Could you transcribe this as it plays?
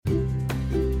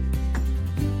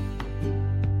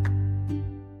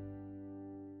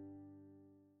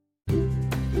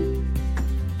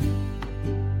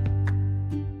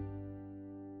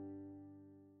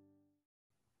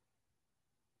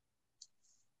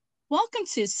Welcome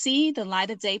to See the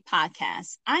Light of Day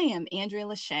podcast. I am Andrea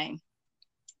Lachey.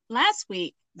 Last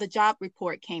week, the job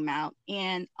report came out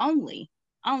and only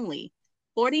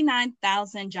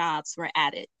 49,000 jobs were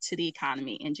added to the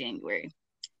economy in January.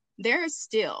 There are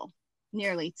still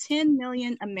nearly 10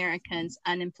 million Americans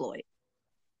unemployed.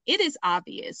 It is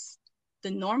obvious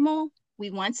the normal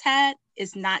we once had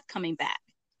is not coming back,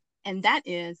 and that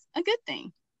is a good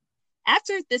thing.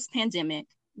 After this pandemic,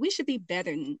 we should be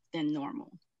better than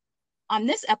normal. On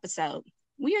this episode,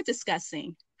 we are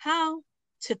discussing how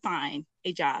to find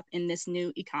a job in this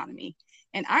new economy.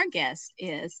 And our guest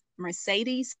is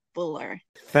Mercedes Fuller.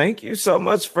 Thank you so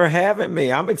much for having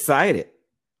me. I'm excited.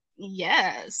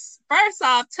 Yes. First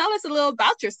off, tell us a little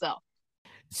about yourself.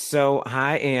 So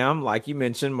I am, like you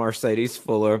mentioned, Mercedes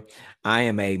Fuller. I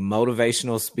am a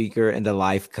motivational speaker and a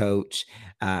life coach.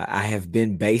 I have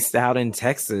been based out in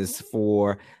Texas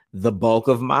for the bulk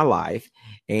of my life,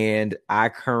 and I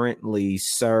currently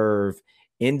serve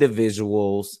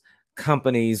individuals,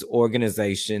 companies,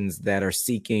 organizations that are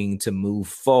seeking to move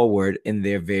forward in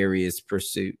their various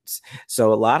pursuits.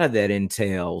 So a lot of that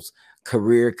entails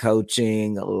career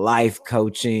coaching, life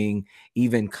coaching,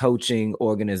 even coaching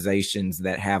organizations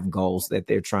that have goals that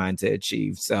they're trying to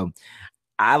achieve. So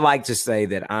I like to say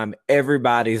that I'm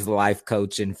everybody's life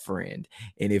coach and friend.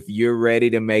 And if you're ready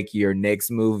to make your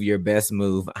next move, your best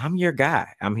move, I'm your guy.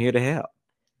 I'm here to help.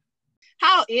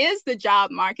 How is the job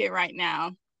market right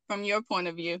now from your point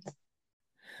of view?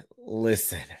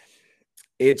 Listen,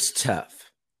 it's tough.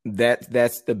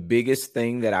 That's the biggest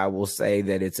thing that I will say,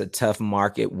 that it's a tough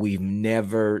market. We've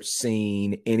never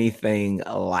seen anything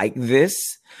like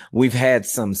this. We've had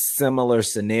some similar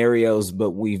scenarios,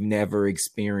 but we've never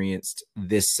experienced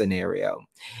this scenario.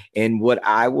 And what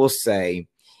I will say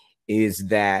is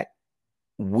that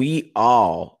we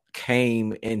all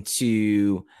came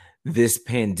into this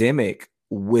pandemic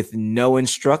with no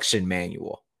instruction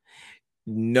manual.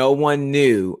 No one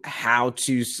knew how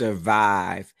to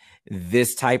survive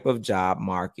this type of job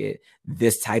market,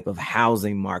 this type of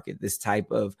housing market, this type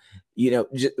of,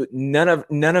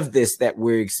 none of this that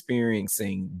we're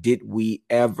experiencing did we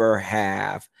ever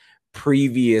have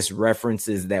previous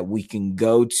references that we can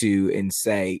go to and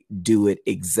say, do it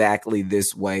exactly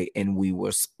this way and we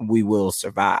will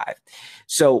survive.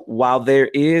 So while there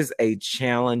is a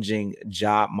challenging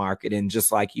job market, and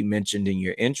just like you mentioned in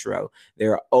your intro,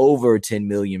 there are over 10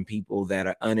 million people that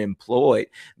are unemployed.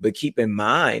 But keep in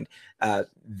mind,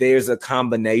 there's a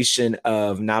combination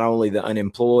of not only the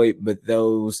unemployed, but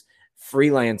those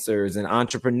freelancers and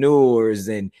entrepreneurs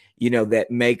and, that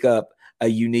make up a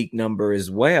unique number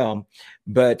as well.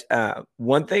 But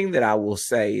one thing that I will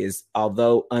say is,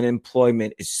 although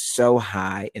unemployment is so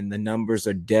high and the numbers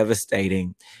are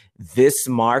devastating, this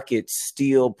market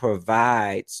still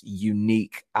provides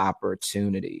unique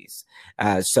opportunities.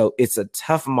 So it's a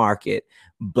tough market,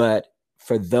 but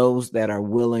for those that are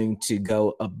willing to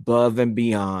go above and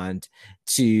beyond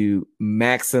to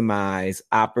maximize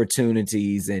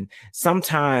opportunities, and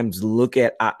sometimes look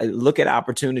at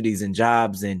opportunities and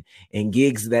jobs and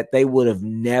gigs that they would have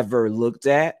never looked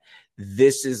at,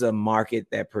 this is a market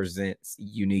that presents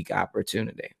unique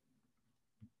opportunity.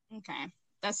 Okay,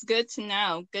 that's good to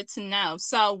know. Good to know.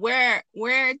 So where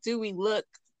do we look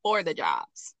for the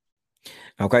jobs?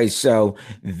 Okay, so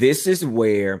this is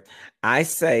where I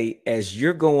say, as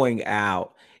you're going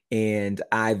out and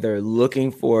either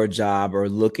looking for a job or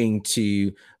looking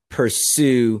to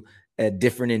pursue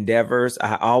different endeavors,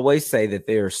 I always say that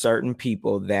there are certain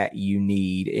people that you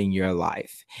need in your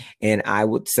life. And I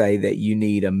would say that you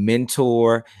need a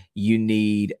mentor, you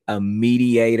need a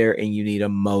mediator, and you need a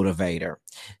motivator.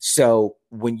 So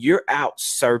when you're out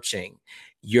searching,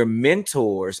 your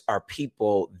mentors are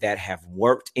people that have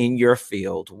worked in your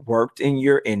field, worked in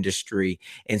your industry,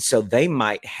 and so they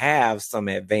might have some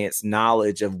advanced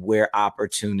knowledge of where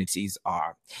opportunities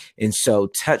are. And so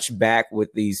touch back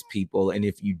with these people. And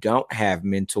if you don't have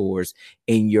mentors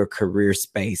in your career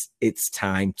space, it's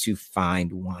time to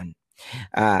find one.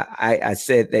 I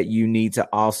said that you need to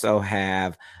also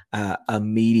have a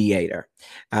mediator.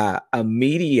 A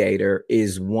mediator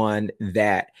is one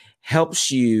that helps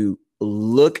you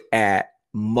look at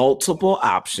multiple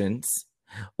options,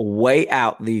 weigh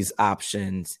out these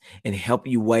options, and help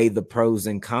you weigh the pros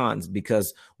and cons.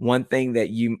 Because one thing that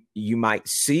you might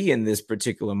see in this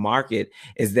particular market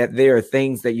is that there are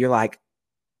things that you're like,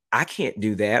 I can't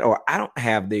do that, or I don't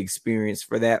have the experience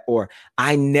for that, or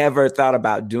I never thought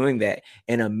about doing that.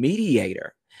 And a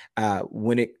mediator,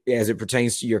 as it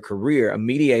pertains to your career, a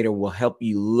mediator will help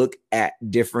you look at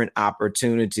different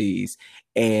opportunities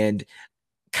and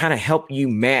kind of help you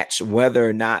match whether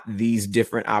or not these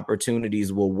different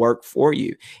opportunities will work for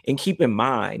you. And keep in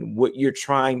mind what you're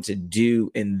trying to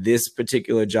do in this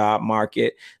particular job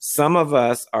market. Some of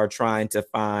us are trying to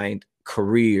find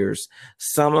careers.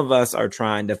 Some of us are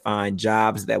trying to find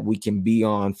jobs that we can be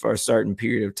on for a certain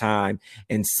period of time.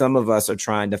 And some of us are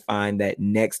trying to find that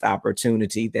next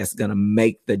opportunity that's going to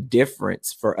make the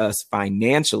difference for us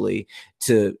financially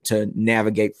to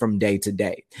navigate from day to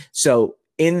day. So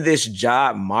in this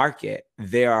job market,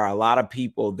 there are a lot of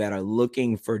people that are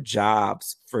looking for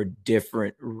jobs for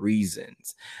different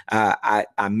reasons. I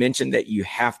mentioned that you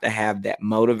have to have that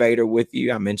motivator with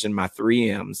you. I mentioned my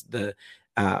 3 M's, the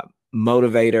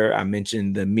motivator, I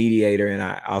mentioned the mediator, and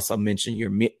I also mentioned your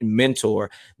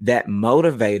mentor. That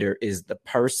motivator is the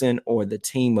person or the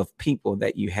team of people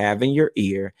that you have in your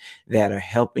ear that are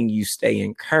helping you stay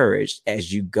encouraged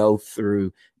as you go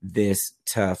through this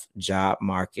tough job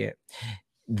market.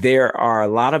 There are a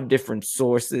lot of different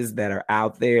sources that are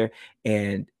out there,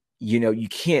 and you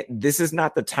can't, this is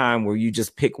not the time where you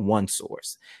just pick one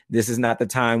source. This is not the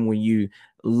time when you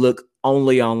look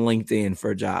only on LinkedIn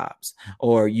for jobs,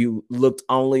 or you look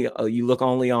only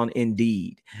on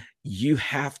Indeed. You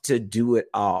have to do it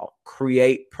all.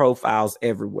 Create profiles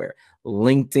everywhere.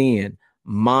 LinkedIn,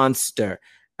 Monster,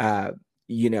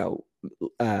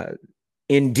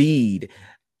 Indeed,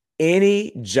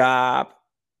 any job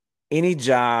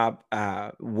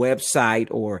website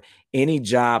or any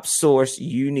job source,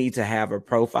 you need to have a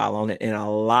profile on it. And a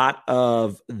lot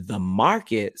of the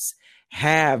markets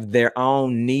have their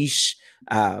own niche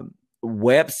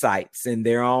websites and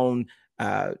their own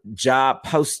job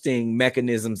posting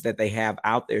mechanisms that they have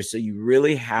out there. So you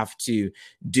really have to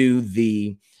do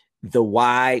the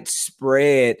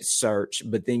widespread search,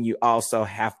 but then you also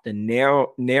have to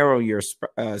narrow your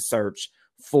search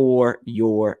for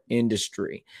your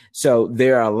industry. So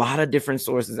there are a lot of different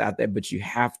sources out there, but you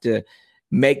have to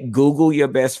make Google your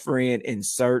best friend and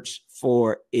search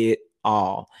for it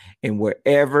all. And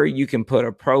wherever you can put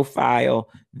a profile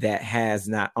that has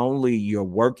not only your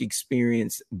work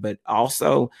experience, but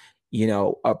also,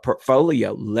 a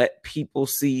portfolio, let people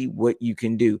see what you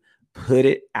can do. Put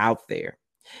it out there.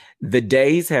 The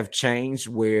days have changed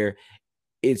where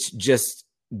it's just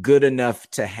good enough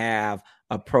to have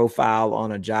a profile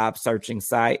on a job searching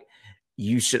site.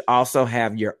 You should also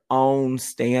have your own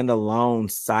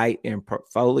standalone site and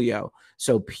portfolio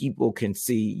so people can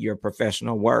see your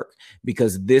professional work,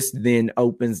 because this then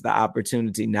opens the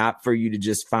opportunity not for you to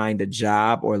just find a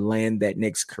job or land that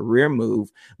next career move,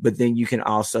 but then you can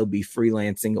also be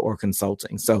freelancing or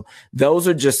consulting. So those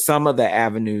are just some of the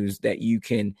avenues that you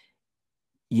can,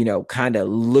 kind of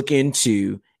look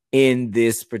into in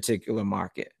this particular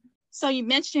market. So you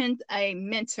mentioned a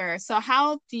mentor. So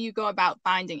how do you go about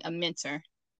finding a mentor?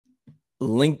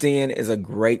 LinkedIn is a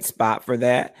great spot for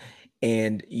that.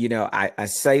 And, I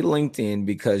say LinkedIn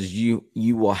because you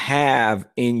will have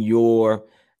in your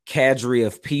cadre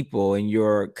of people and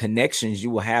your connections,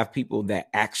 you will have people that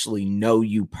actually know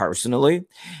you personally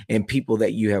and people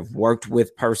that you have worked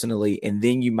with personally. And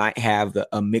then you might have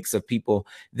a mix of people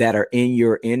that are in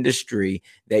your industry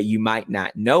that you might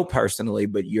not know personally,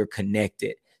 but you're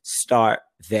connected. Start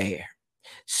there.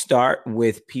 Start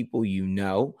with people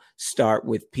start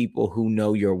with people who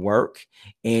know your work.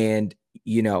 And,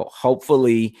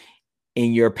 hopefully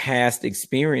in your past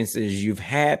experiences, you've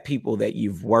had people that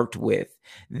you've worked with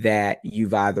that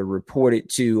you've either reported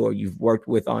to or you've worked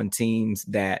with on teams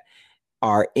that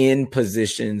are in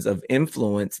positions of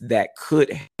influence that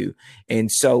could help you.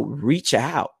 And so reach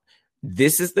out.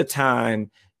 This is the time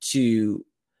to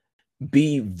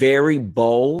be very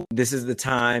bold. This is the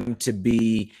time to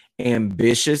be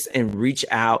ambitious and reach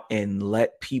out and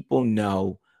let people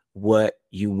know what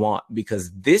you want,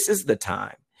 because this is the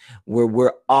time where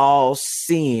we're all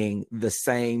seeing the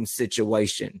same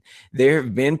situation. There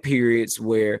have been periods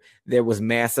where there was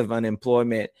massive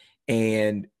unemployment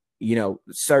and,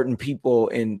 certain people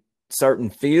in certain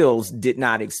fields did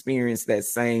not experience that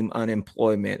same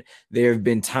unemployment. There have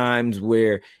been times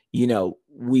where,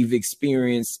 we've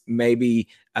experienced maybe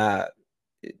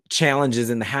challenges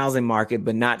in the housing market,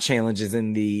 but not challenges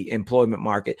in the employment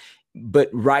market. But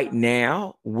right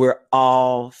now, we're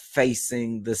all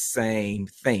facing the same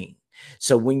thing.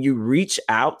 So when you reach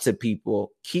out to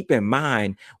people, keep in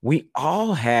mind, we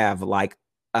all have like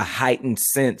a heightened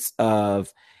sense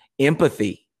of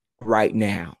empathy right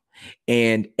now.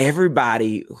 And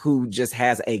everybody who just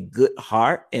has a good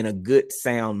heart and a good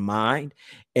sound mind,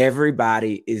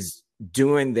 everybody is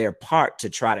doing their part to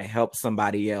try to help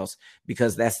somebody else,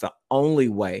 because that's the only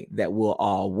way that we'll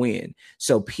all win.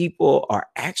 So people are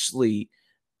actually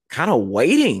kind of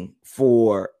waiting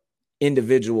for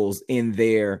individuals in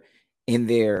their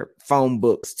phone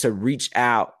books to reach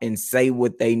out and say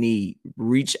what they need,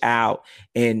 reach out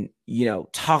and,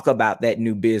 talk about that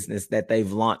new business that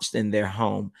they've launched in their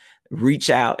home, reach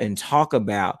out and talk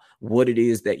about what it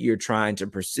is that you're trying to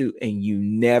pursue. And you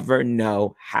never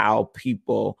know how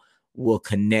people will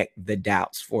connect the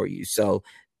dots for you. So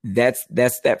that's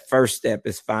that first step,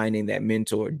 is finding that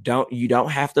mentor. You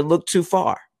don't have to look too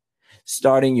far.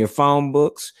 Starting your phone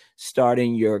books,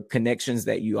 starting your connections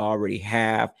that you already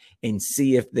have, and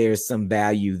see if there's some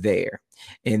value there.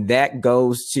 And that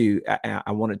goes to,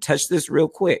 I want to touch this real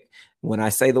quick. When I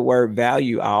say the word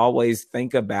value, I always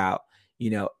think about,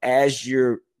 as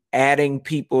you're adding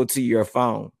people to your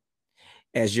phone,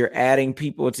 as you're adding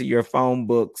people to your phone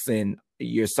books and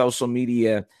your social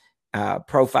media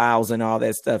profiles and all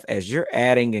that stuff, as you're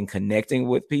adding and connecting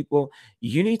with people,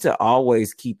 you need to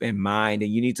always keep in mind,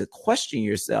 and you need to question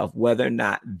yourself whether or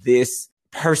not this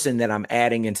person that I'm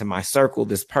adding into my circle,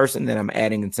 this person that I'm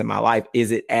adding into my life,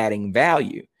 is it adding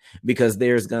value? Because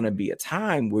there's going to be a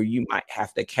time where you might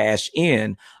have to cash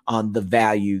in on the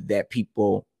value that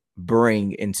people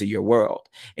bring into your world.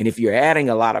 And if you're adding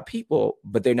a lot of people,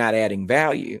 but they're not adding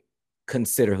value,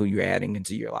 consider who you're adding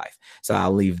into your life. So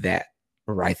I'll leave that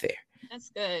right there. That's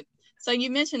good. So you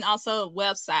mentioned also a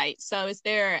website. So is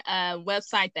there a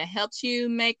website that helps you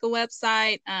make a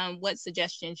website? What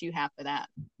suggestions you have for that?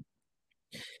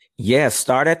 Yeah,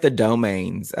 start at the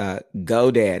domains.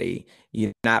 GoDaddy,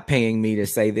 you're not paying me to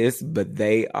say this, but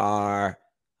they are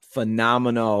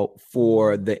phenomenal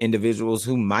for the individuals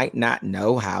who might not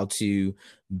know how to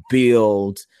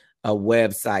build a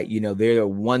website. They're a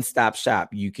one-stop shop.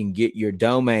 You can get your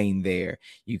domain there.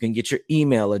 You can get your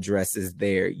email addresses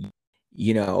there.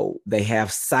 They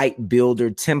have site builder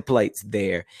templates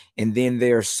there. And then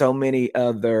there are so many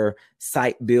other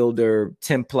site builder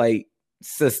template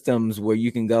systems where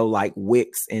you can go like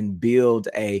Wix and build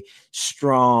a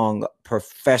strong,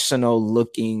 professional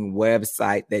looking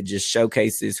website that just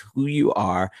showcases who you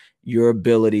are, your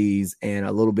abilities, and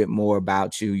a little bit more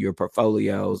about you, your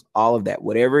portfolios, all of that.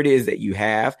 Whatever it is that you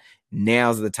have,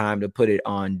 now's the time to put it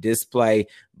on display,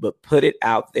 but put it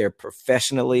out there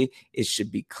professionally. It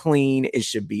should be clean. It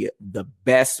should be the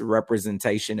best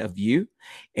representation of you,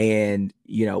 and,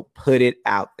 put it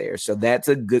out there. So that's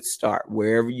a good start.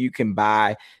 Wherever you can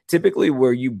buy, typically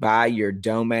where you buy your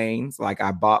domains, like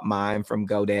I bought mine from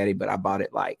GoDaddy, but I bought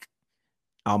it like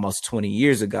almost 20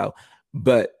 years ago,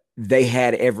 but they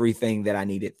had everything that I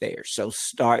needed there. So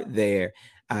start there.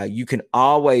 You can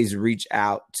always reach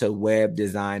out to web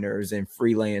designers and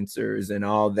freelancers and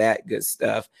all that good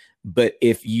stuff. But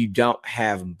if you don't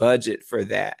have budget for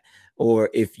that,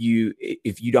 or if you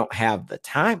don't have the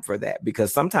time for that,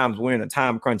 because sometimes we're in a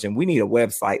time crunch and we need a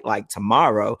website like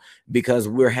tomorrow because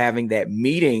we're having that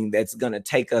meeting that's going to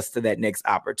take us to that next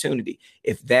opportunity.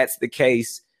 If that's the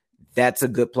case, that's a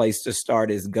good place to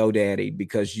start, is GoDaddy,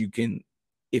 because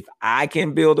if I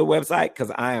can build a website, because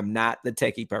I am not the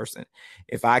techie person,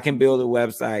 if I can build a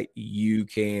website, you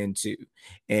can too.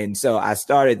 And so I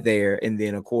started there. And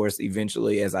then, of course,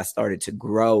 eventually, as I started to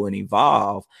grow and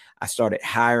evolve, I started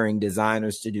hiring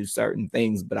designers to do certain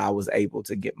things, but I was able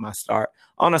to get my start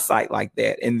on a site like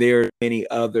that. And there are many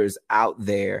others out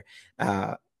there.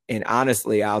 And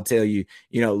honestly, I'll tell you,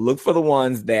 look for the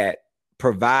ones that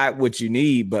provide what you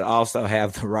need, but also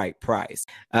have the right price.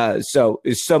 So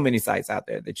there's so many sites out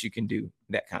there that you can do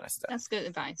that kind of stuff. That's good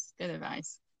advice. Good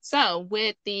advice. So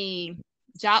with the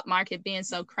job market being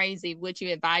so crazy, would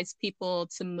you advise people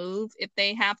to move if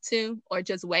they have to, or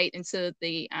just wait until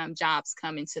the jobs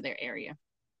come into their area?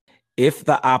 If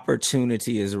the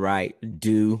opportunity is right,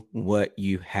 do what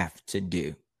you have to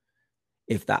do.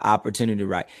 If the opportunity is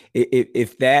right,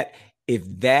 if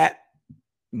that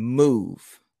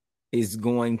move is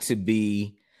going to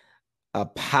be a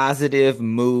positive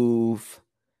move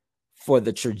for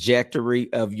the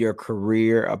trajectory of your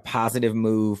career, a positive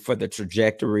move for the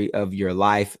trajectory of your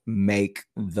life, make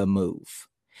the move.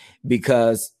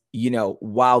 Because,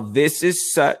 while this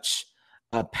is such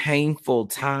a painful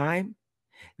time,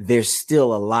 there's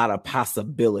still a lot of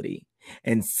possibility.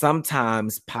 And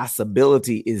sometimes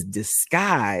possibility is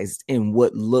disguised in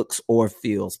what looks or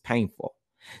feels painful.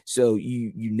 So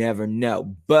you never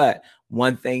know. But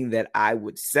one thing that I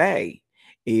would say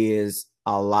is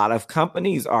a lot of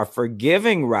companies are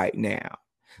forgiving right now.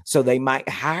 So they might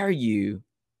hire you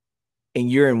and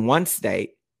you're in one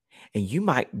state, and you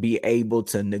might be able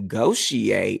to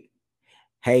negotiate,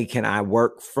 hey, can I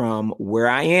work from where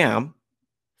I am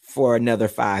for another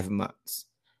 5 months?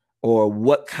 Or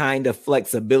what kind of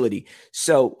flexibility?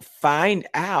 So find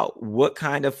out what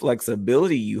kind of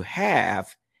flexibility you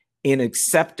have in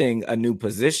accepting a new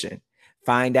position.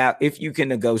 Find out if you can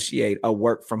negotiate a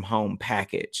work from home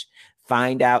package.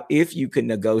 Find out if you can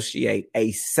negotiate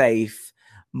a safe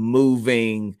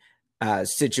moving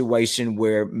situation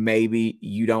where maybe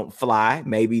you don't fly.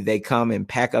 Maybe they come and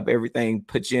pack up everything,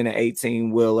 put you in an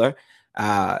 18-wheeler,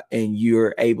 and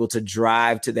you're able to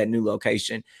drive to that new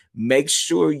location. Make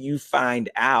sure you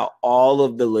find out all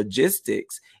of the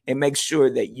logistics and make sure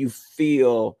that you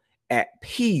feel at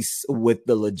peace with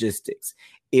the logistics.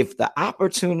 If the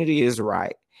opportunity is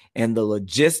right and the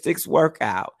logistics work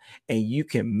out and you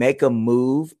can make a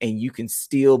move and you can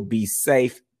still be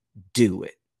safe, do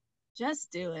it.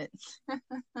 Just do it.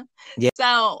 Yeah.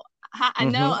 So I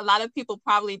know a lot of people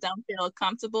probably don't feel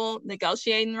comfortable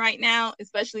negotiating right now,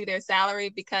 especially their salary,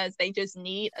 because they just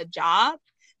need a job.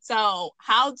 So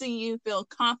how do you feel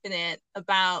confident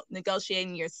about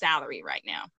negotiating your salary right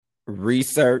now?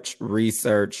 Research,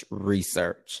 research,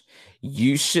 research.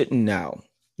 You should know.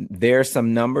 There are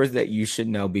some numbers that you should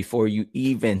know before you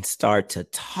even start to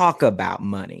talk about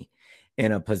money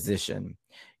in a position.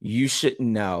 You should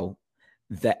know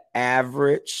the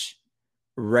average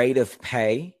rate of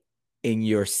pay in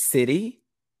your city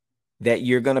that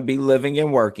you're going to be living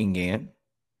and working in.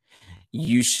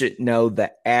 You should know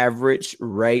the average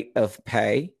rate of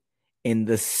pay in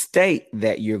the state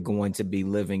that you're going to be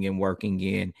living and working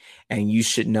in. And you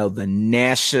should know the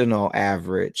national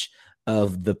average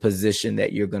of the position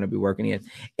that you're going to be working in.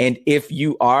 And if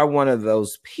you are one of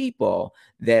those people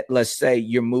that, let's say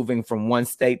you're moving from one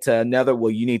state to another,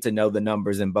 well, you need to know the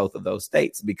numbers in both of those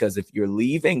states, because if you're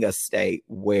leaving a state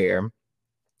where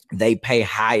they pay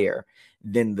higher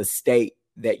than the state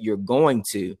that you're going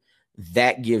to,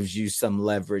 that gives you some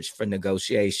leverage for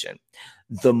negotiation.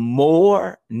 The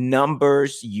more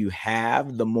numbers you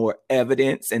have, the more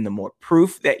evidence and the more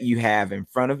proof that you have in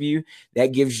front of you,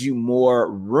 that gives you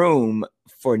more room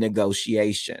for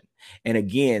negotiation. And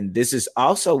again, this is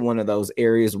also one of those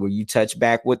areas where you touch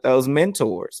back with those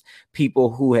mentors, people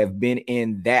who have been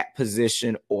in that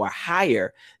position or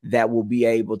higher, that will be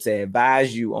able to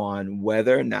advise you on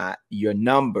whether or not your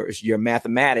numbers, your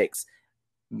mathematics,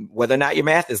 whether or not your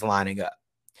math is lining up.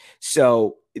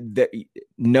 So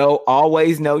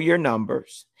always know your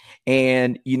numbers,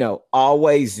 and,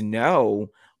 always know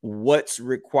what's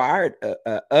required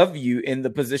of you in the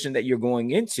position that you're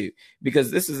going into,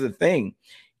 because this is the thing.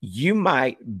 You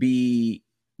might be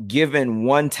given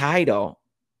one title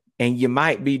and you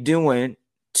might be doing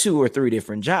 2 or 3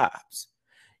 different jobs.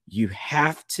 You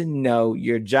have to know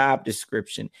your job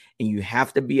description, and you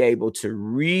have to be able to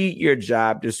read your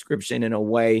job description in a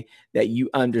way that you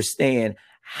understand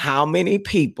how many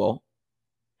people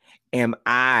am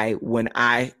I when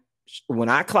I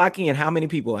clock in. How many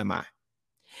people am I?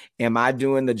 Am I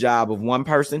doing the job of one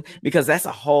person? Because that's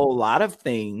a whole lot of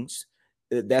things.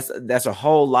 That's a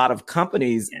whole lot of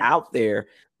companies out there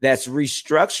that's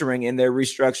restructuring, and they're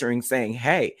restructuring saying,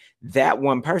 hey, that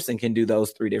one person can do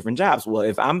those 3 different jobs. Well,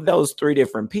 if I'm those 3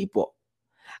 different people,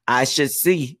 I should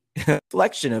see a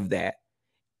reflection of that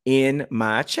in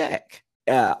my check.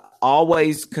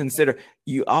 Always consider,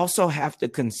 you also have to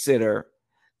consider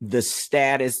the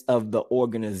status of the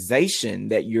organization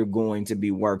that you're going to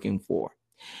be working for.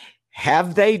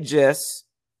 Have they just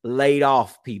laid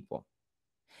off people?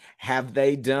 Have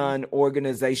they done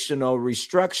organizational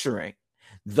restructuring?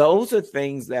 Those are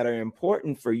things that are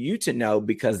important for you to know,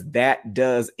 because that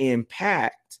does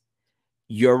impact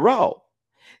your role.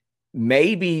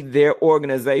 Maybe their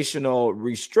organizational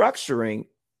restructuring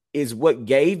is what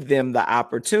gave them the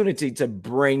opportunity to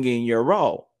bring in your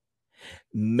role.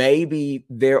 Maybe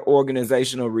their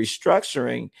organizational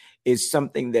restructuring is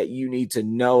something that you need to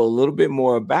know a little bit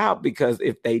more about, because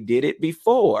if they did it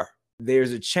before,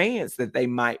 there's a chance that they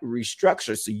might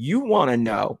restructure. So you want to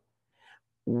know,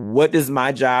 what does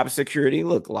my job security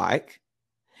look like?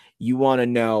 You want to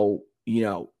know,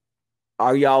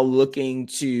 are y'all looking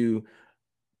to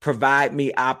provide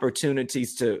me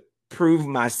opportunities to prove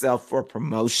myself for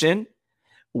promotion?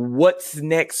 What's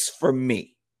next for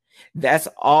me? That's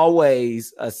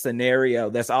always a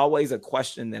scenario. That's always a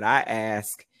question that I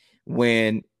ask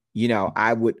when,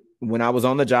 when I was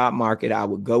on the job market, I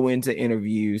would go into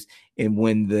interviews, and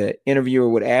when the interviewer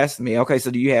would ask me, okay,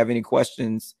 so do you have any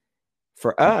questions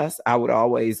for us? I would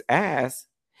always ask,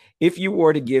 if you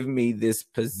were to give me this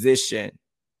position,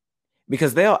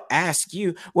 because they'll ask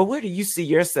you, well, where do you see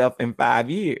yourself in 5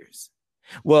 years?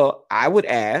 Well, I would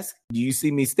ask, do you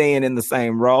see me staying in the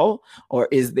same role, or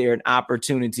is there an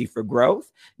opportunity for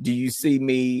growth? Do you see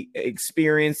me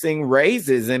experiencing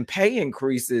raises and pay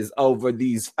increases over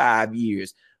these 5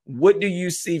 years? What do you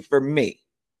see for me?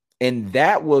 And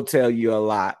that will tell you a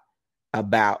lot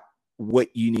about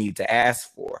what you need to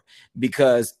ask for.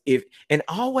 And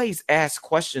always ask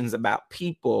questions about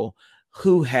people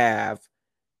who have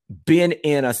been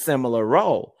in a similar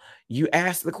role. You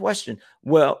ask the question,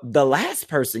 well, the last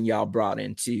person y'all brought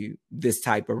into this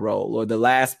type of role, or the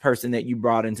last person that you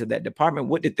brought into that department,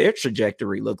 what did their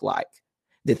trajectory look like?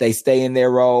 Did they stay in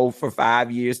their role for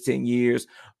 5 years, 10 years,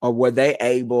 or were they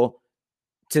able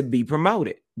to be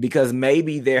promoted? Because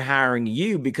maybe they're hiring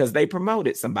you because they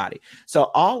promoted somebody.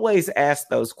 So always ask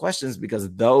those questions, because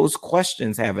those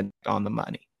questions have an on the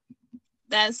money.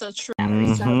 That's so true.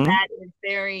 Mm-hmm. So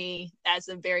that's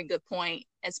a very good point,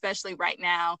 especially right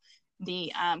now.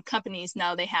 The companies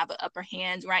know they have an upper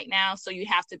hand right now. So you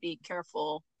have to be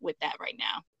careful with that right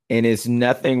now. And it's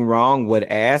nothing wrong with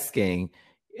asking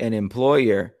an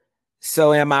employer,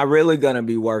 so am I really going to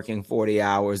be working 40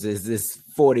 hours? Is this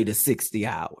 40 to 60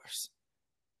 hours?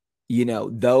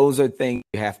 Those are things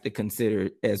you have to consider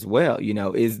as well.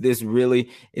 Is this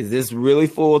really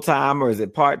full-time, or is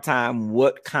it part-time?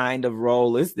 What kind of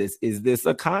role is this? Is this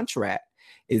a contract?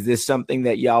 Is this something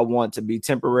that y'all want to be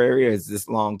temporary, or is this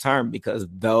long-term? Because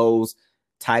those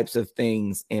types of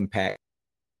things impact.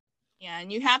 Yeah,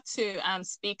 and you have to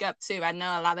speak up too. I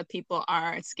know a lot of people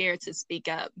are scared to speak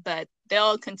up, but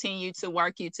they'll continue to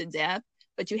work you to death,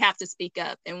 but you have to speak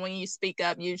up. And when you speak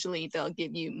up, usually they'll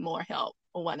give you more help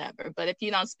or whatever. But if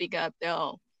you don't speak up,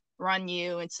 they'll run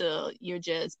you until you're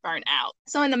just burnt out.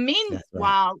 So in the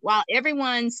meanwhile, while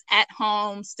everyone's at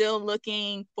home still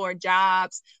looking for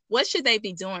jobs, what should they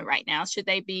be doing right now? Should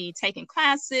they be taking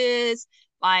classes,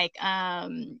 like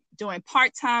doing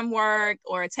part-time work,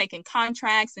 or taking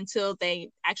contracts until they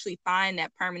actually find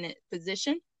that permanent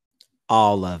position?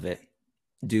 All of it.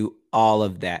 Do all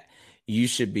of that. You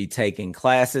should be taking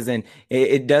classes, and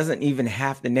it doesn't even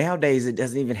have to, nowadays, it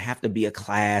doesn't even have to be a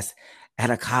class at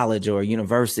a college or a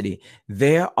university.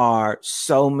 There are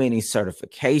so many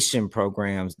certification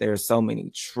programs. There are so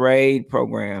many trade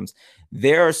programs.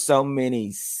 There are so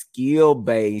many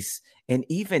skill-based and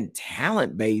even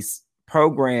talent-based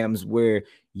programs where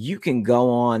you can go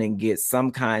on and get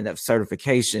some kind of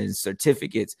certifications,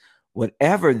 certificates,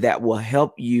 whatever that will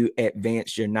help you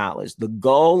advance your knowledge. The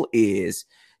goal is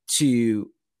to,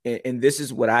 and this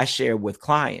is what I share with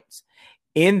clients,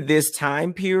 in this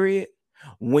time period,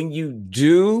 when you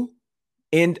do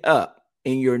end up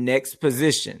in your next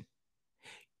position,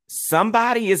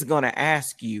 somebody is going to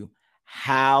ask you,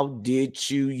 how did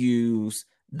you use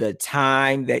the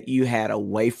time that you had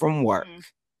away from work? Mm-hmm.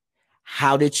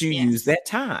 How did you use that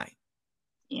time?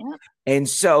 Yeah. And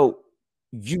so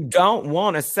you don't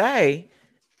want to say,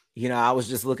 I was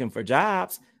just looking for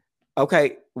jobs.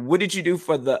 Okay, what did you do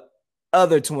for the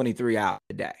other 23 hours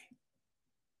a day?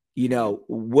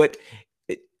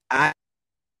 I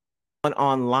went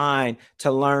online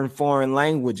to learn foreign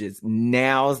languages.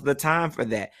 Now's the time for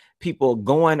that. People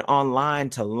going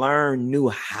online to learn new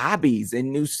hobbies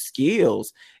and new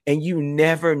skills. And you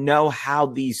never know how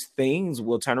these things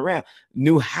will turn around.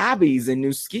 New hobbies and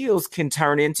new skills can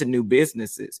turn into new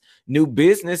businesses. New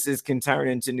businesses can turn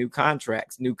into new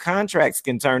contracts. New contracts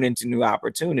can turn into new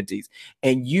opportunities.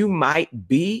 And you might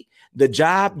be the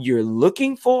job you're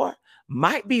looking for,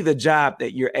 might be the job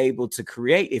that you're able to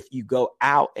create if you go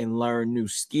out and learn new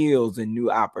skills and new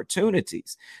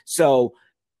opportunities. So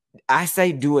I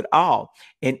say do it all.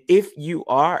 And if you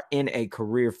are in a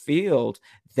career field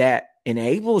that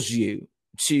enables you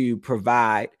to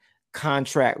provide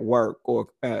contract work or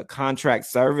contract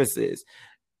services,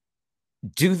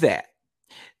 do that.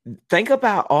 Think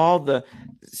about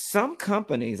some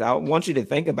companies, I want you to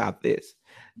think about this.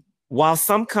 While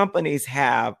some companies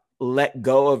have let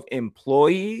go of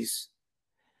employees,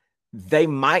 they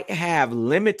might have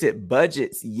limited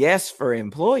budgets, yes, for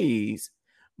employees,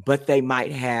 but they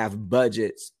might have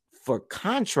budgets for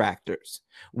contractors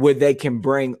where they can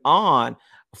bring on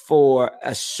for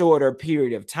a shorter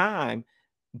period of time,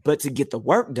 but to get the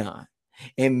work done.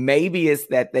 And maybe it's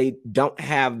that they don't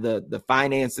have the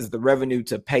finances, the revenue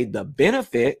to pay the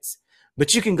benefits,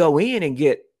 but you can go in and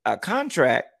get a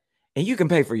contract and you can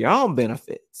pay for your own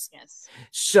benefits. Yes.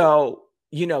 So,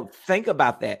 think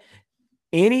about that.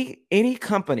 Any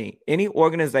company, any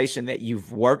organization that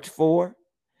you've worked for,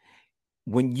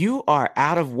 when you are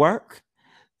out of work,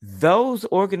 those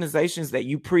organizations that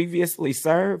you previously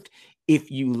served, if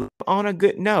you live on a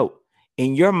good note,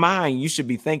 in your mind, you should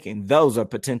be thinking those are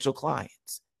potential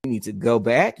clients. You need to go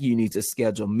back. You need to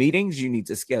schedule meetings. You need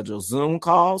to schedule Zoom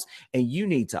calls, and you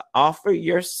need to offer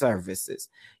your services.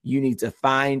 You need to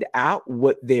find out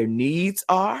what their needs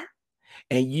are,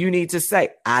 and you need to say,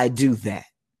 I do that.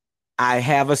 I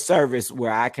have a service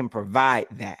where I can provide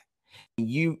that.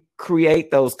 You create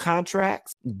those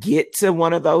contracts, get to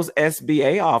one of those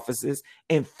SBA offices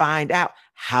and find out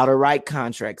how to write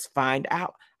contracts, find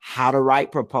out how to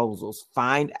write proposals,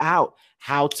 find out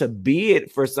how to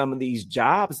bid for some of these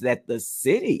jobs that the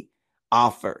city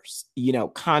offers,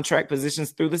 contract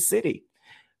positions through the city.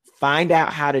 Find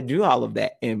out how to do all of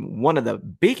that. And one of the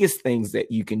biggest things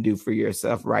that you can do for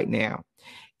yourself right now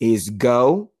is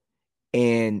go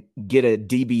and get a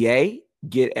DBA,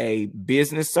 get a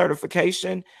business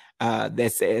certification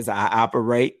that says I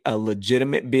operate a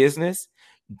legitimate business.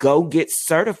 Go get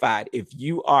certified. If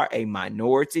you are a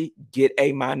minority, get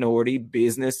a minority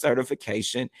business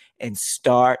certification and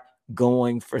start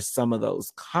going for some of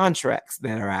those contracts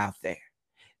that are out there.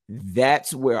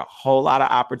 That's where a whole lot of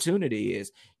opportunity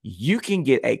is. You can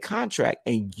get a contract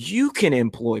and you can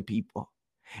employ people.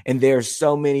 And there's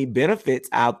so many benefits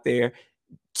out there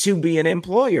to be an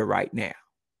employer right now.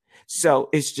 So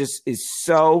it's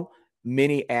so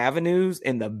many avenues.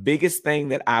 And the biggest thing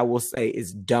that I will say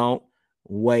is don't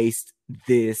waste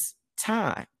this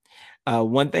time.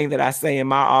 One thing that I say in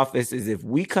my office is if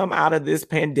we come out of this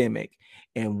pandemic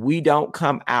and we don't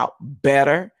come out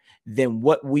better than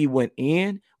what we went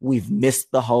in, we've missed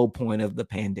the whole point of the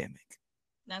pandemic.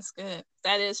 That's good.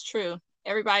 That is true.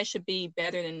 Everybody should be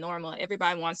better than normal.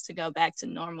 Everybody wants to go back to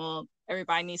normal.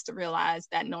 Everybody needs to realize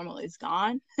that normal is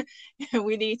gone.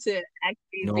 We need to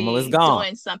actually be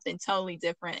doing something totally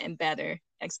different and better,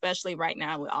 especially right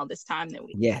now with all this time that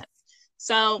we have.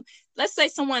 So let's say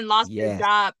someone lost their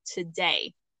job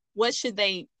today. What should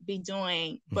they be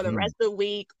doing for the rest of the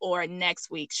week or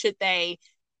next week? Should they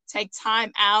take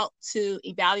time out to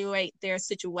evaluate their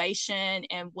situation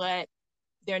and what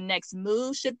their next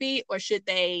move should be, or should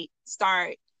they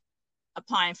start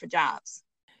applying for jobs?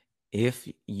 If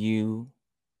you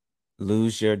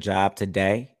lose your job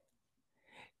today,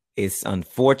 it's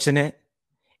unfortunate.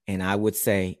 And I would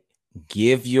say,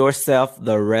 give yourself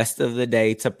the rest of the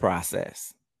day to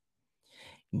process.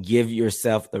 Give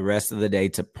yourself the rest of the day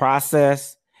to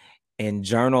process and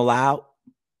journal out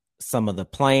some of the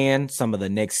plan, some of the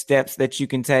next steps that you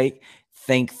can take.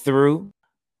 Think through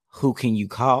who can you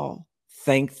call.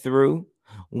 Think through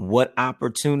what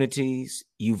opportunities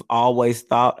you've always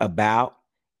thought about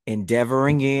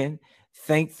endeavoring in.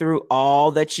 Think through all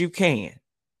that you can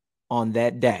on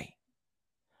that day.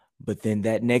 But then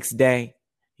that next day,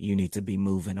 you need to be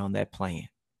moving on that plan.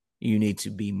 You need to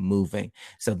be moving.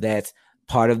 So that's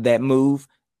part of that move.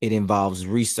 It involves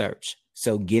research.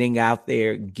 So getting out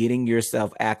there, getting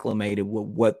yourself acclimated with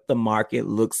what the market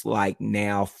looks like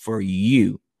now for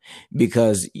you.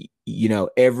 Because,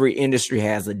 every industry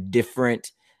has a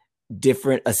different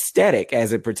aesthetic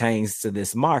as it pertains to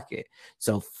this market.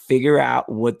 So figure out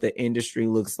what the industry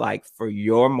looks like for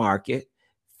your market.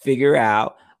 Figure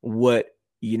out what,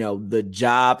 the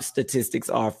job statistics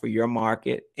are for your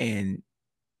market and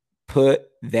put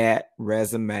that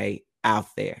resume out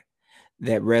there.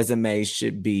 That resume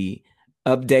should be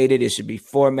updated. It should be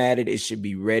formatted. It should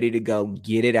be ready to go.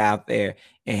 Get it out there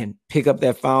and pick up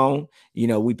that phone.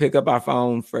 We pick up our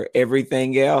phone for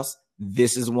everything else.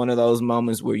 This is one of those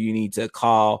moments where you need to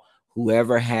call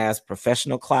whoever has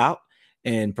professional clout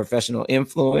and professional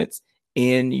influence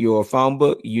in your phone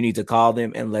book. You need to call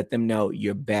them and let them know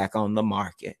you're back on the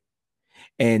market.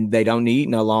 And they don't need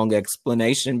no long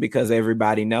explanation because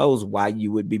everybody knows why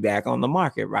you would be back on the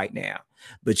market right now.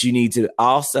 But you need to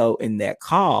also, in that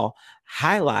call,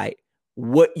 highlight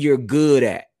what you're good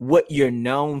at, what you're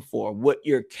known for, what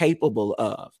you're capable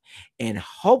of. And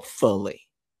hopefully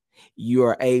you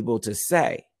are able to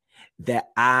say that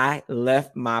I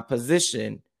left my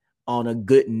position on a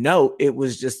good note. It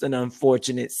was just an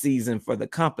unfortunate season for the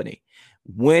company.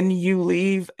 When you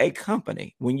leave a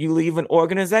company, when you leave an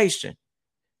organization,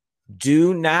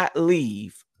 do not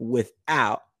leave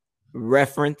without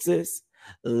references,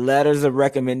 letters of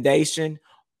recommendation,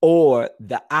 or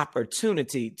the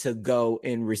opportunity to go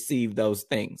and receive those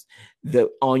things.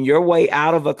 On your way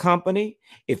out of a company,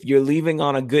 if you're leaving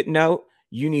on a good note,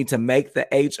 you need to make the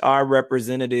HR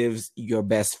representatives your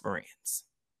best friends.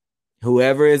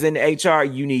 Whoever is in HR,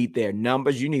 you need their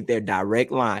numbers. You need their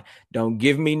direct line. Don't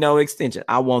give me no extension.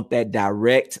 I want that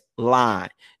direct line.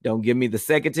 Don't give me the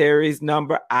secretary's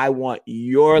number. I want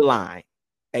your line.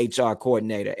 HR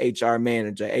coordinator, HR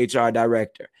manager, HR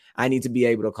director. I need to be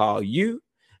able to call you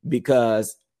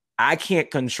because I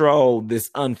can't control this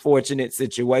unfortunate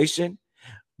situation.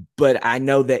 But I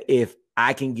know that if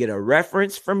I can get a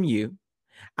reference from you,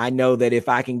 I know that if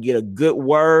I can get a good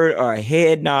word or a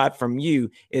head nod from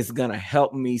you, it's going to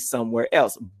help me somewhere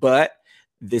else. But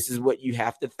this is what you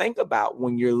have to think about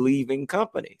when you're leaving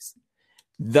companies.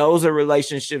 Those are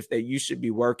relationships that you should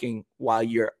be working while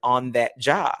you're on that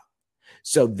job.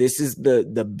 So this is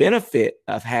the benefit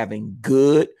of having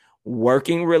good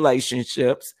working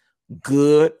relationships,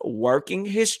 good working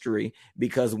history,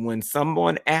 because when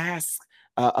someone asks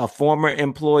a former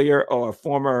employer or a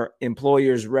former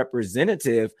employer's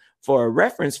representative for a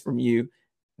reference from you,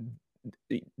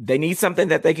 they need something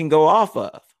that they can go off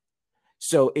of.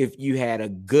 So if you had a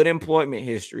good employment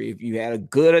history, if you had a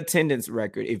good attendance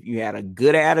record, if you had a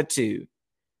good attitude,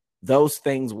 those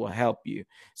things will help you.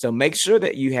 So make sure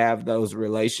that you have those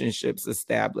relationships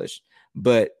established.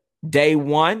 But day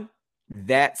one,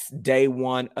 that's day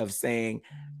one of saying,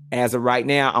 as of right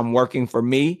now, I'm working for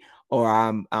me, or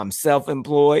I'm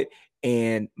self-employed,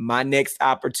 and my next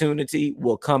opportunity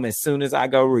will come as soon as I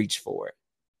go reach for it.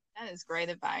 That is great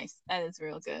advice. That is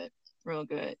real good. Real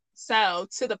good. So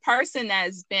to the person that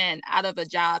has been out of a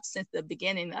job since the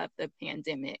beginning of the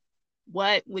pandemic,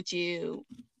 what would you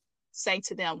say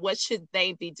to them? What should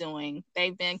they be doing?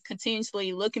 They've been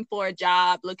continuously looking for a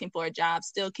job,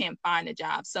 still can't find a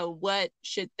job. So what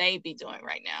should they be doing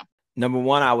right now? Number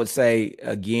one, I would say,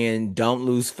 again, don't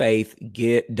lose faith.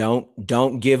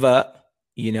 Don't give up.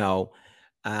 If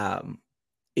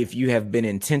you have been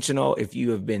intentional, if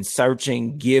you have been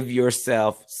searching, give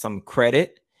yourself some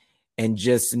credit and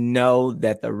just know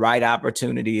that the right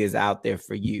opportunity is out there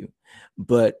for you.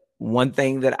 But one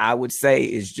thing that I would say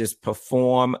is just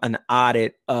perform an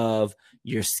audit of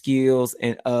your skills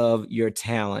and of your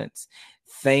talents.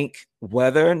 Think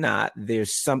whether or not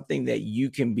there's something that you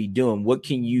can be doing. What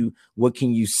can you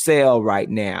sell right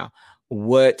now?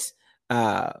 Who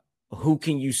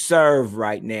can you serve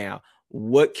right now?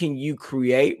 What can you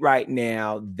create right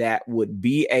now that would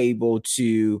be able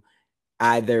to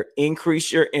either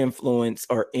increase your influence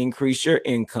or increase your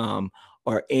income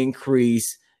or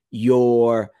increase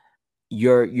your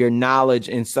knowledge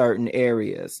in certain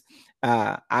areas?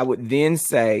 I would then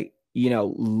say,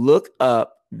 look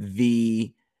up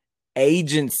the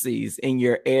agencies in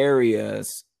your area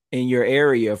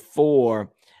for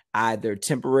either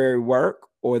temporary work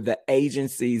or the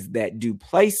agencies that do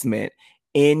placement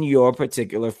in your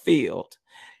particular field.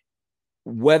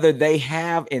 Whether they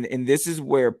have, and this is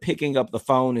where picking up the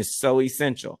phone is so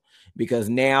essential, because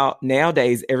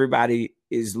nowadays everybody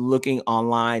is looking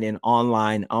online and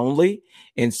online only.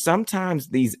 And sometimes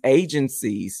these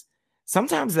agencies,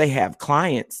 sometimes they have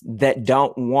clients that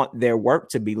don't want their work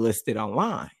to be listed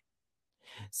online.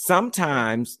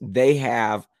 Sometimes they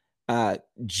have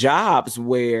jobs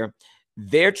where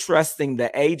they're trusting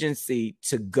the agency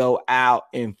to go out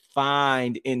and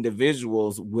find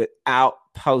individuals without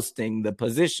posting the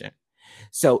position.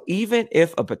 So even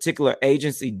if a particular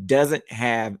agency doesn't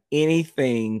have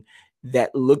anything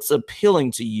that looks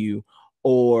appealing to you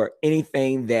or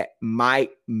anything that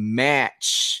might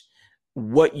match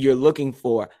what you're looking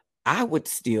for, I would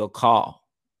still call.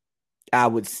 I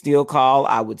would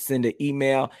send an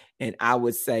email, and I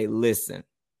would say, listen,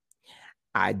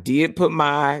 I did put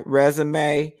my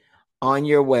resume on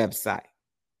your website.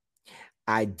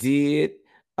 I did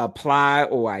apply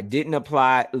or I didn't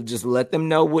apply. Just let them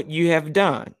know what you have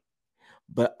done,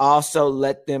 but also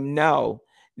let them know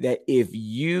that if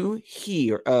you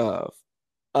hear of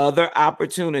other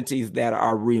opportunities that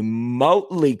are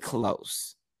remotely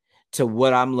close to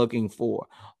what I'm looking for,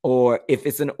 or if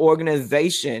it's an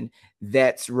organization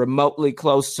that's remotely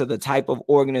close to the type of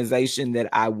organization that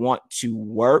I want to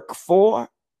work for,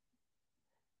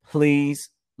 please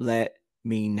let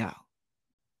me know.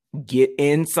 Get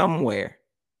in somewhere,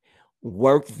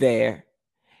 work there,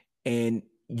 and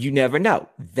you never know.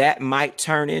 That might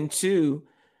turn into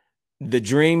the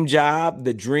dream job,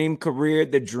 the dream career,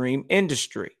 the dream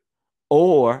industry.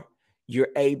 Or you're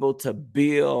able to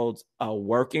build a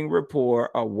working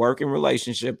rapport, a working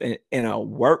relationship, and a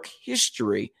work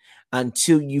history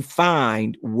until you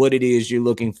find what it is you're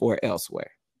looking for elsewhere.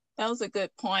 Those are good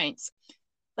points.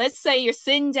 Let's say you're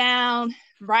sitting down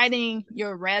writing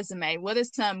your resume. What are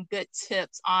some good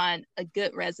tips on a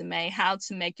good resume? How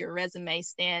to make your resume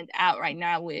stand out right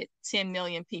now with 10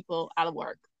 million people out of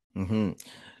work? Mm-hmm.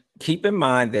 Keep in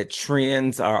mind that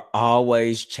trends are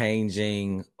always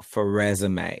changing for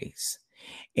resumes.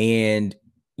 And,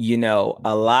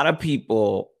 a lot of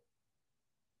people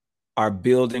are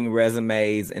building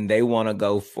resumes and they want to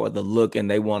go for the look and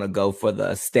they want to go for the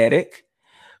aesthetic.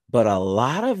 But a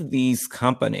lot of these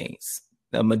companies,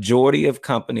 the majority of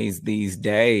companies these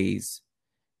days,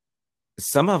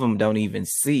 some of them don't even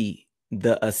see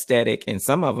the aesthetic and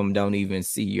some of them don't even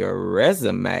see your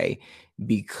resume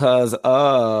because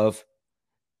of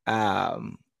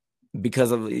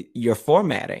your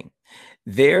formatting.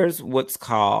 There's what's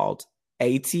called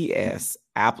ATS,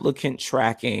 applicant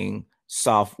tracking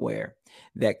software.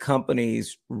 that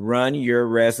companies run your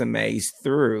resumes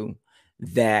through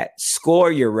that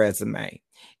score your resume.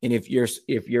 And if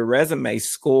your resume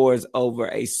scores over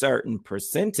a certain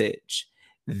percentage,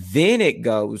 then it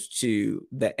goes to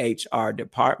the HR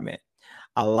department.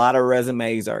 A lot of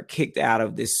resumes are kicked out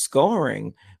of this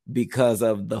scoring because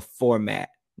of the format,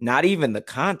 not even the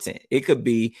content. It could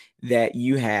be that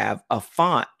you have a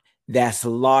font that's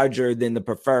larger than the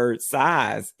preferred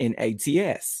size in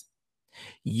ATS.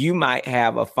 You might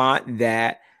have a font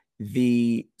that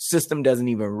the system doesn't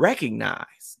even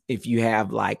recognize. If you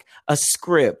have like a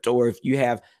script, or if you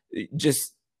have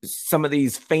just some of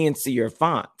these fancier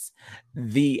fonts,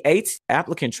 the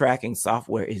applicant tracking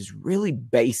software is really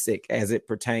basic as it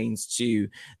pertains to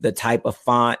the type of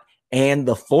font and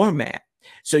the format.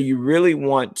 So you really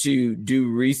want to do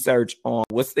research on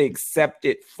what's the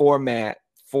accepted format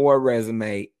for a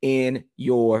resume in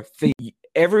your field.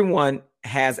 Everyone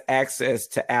has access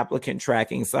to applicant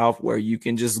tracking software. You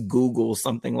can just Google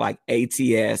something like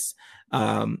ATS.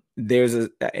 There's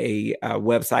a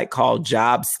website called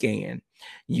JobScan.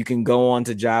 You can go on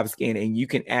to JobScan and you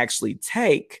can actually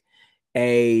take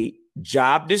a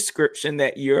job description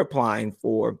that you're applying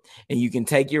for, and you can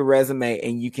take your resume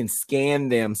and you can scan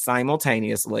them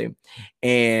simultaneously.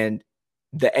 And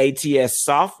the ATS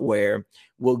software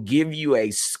will give you a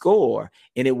score,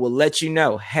 and it will let you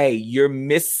know, hey, you're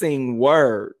missing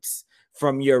words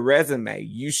from your resume.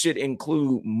 You should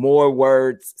include more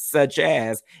words such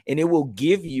as, and it will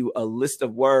give you a list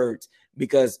of words,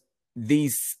 because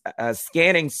these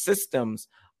scanning systems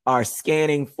are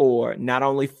scanning for not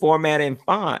only format and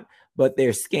font, but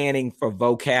they're scanning for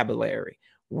vocabulary.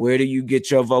 Where do you get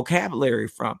your vocabulary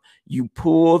from? You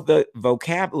pull the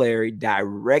vocabulary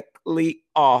directly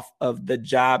off of the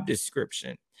job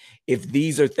description. If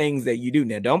these are things that you do,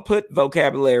 now don't put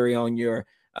vocabulary on your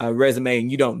resume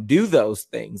and you don't do those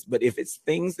things. But if it's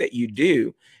things that you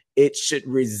do, it should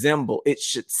resemble, it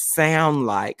should sound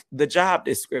like the job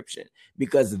description,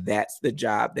 because that's the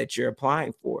job that you're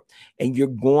applying for. And you're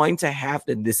going to have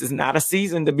to, this is not a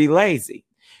season to be lazy.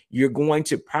 You're going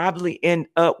to probably end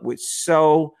up with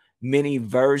so many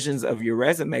versions of your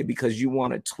resume because you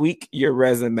want to tweak your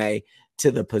resume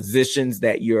to the positions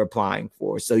that you're applying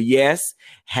for. So yes,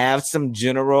 have some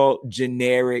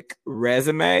generic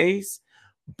resumes,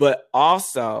 but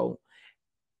also,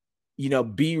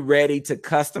 be ready to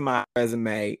customize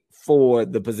resume for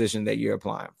the position that you're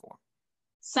applying for.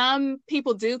 Some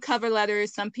people do cover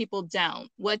letters, some people don't.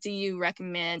 What do you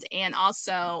recommend? And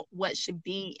also, what should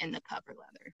be in the cover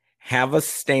letter? Have a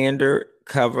standard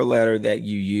cover letter that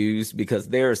you use, because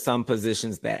there are some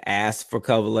positions that ask for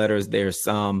cover letters. There's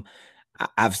some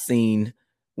I've seen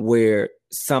where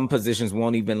some positions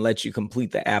won't even let you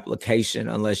complete the application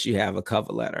unless you have a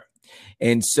cover letter.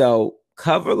 And so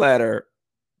cover letter,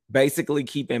 basically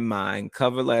keep in mind,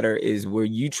 cover letter is where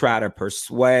you try to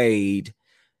persuade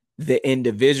the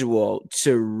individual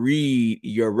to read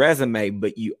your resume,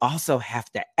 but you also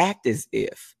have to act as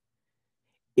if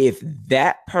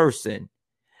that person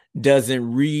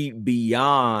doesn't read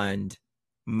beyond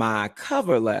my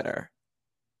cover letter,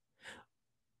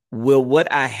 will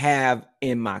what I have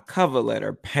in my cover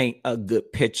letter paint a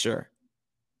good picture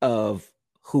of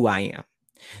who I am?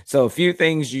 So a few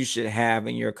things you should have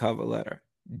in your cover letter.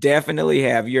 Definitely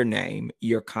have your name,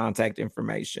 your contact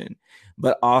information,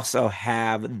 but also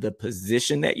have the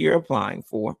position that you're applying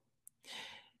for.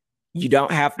 You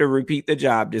don't have to repeat the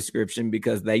job description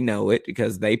because they know it,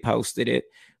 because they posted it,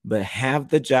 but have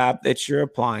the job that you're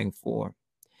applying for.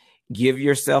 Give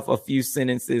yourself a few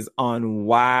sentences on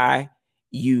why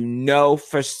you know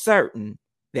for certain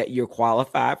that you're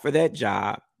qualified for that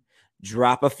job.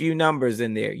 Drop a few numbers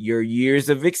in there, your years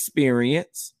of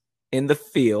experience in the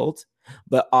field,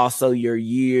 but also your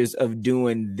years of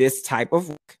doing this type of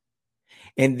work.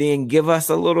 And then give us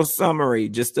a little summary,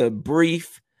 just a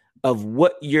brief of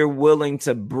what you're willing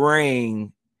to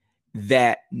bring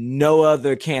that no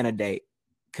other candidate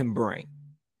can bring.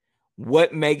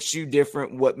 What makes you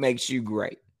different? What makes you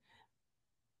great?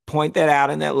 Point that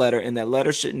out in that letter, and that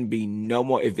letter shouldn't be no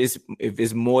more. If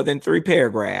it's more than 3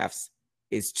 paragraphs,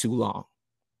 it's too long.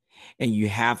 And you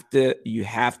have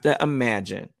to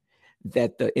imagine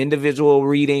that the individual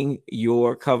reading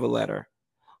your cover letter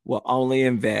will only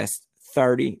invest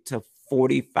 30 to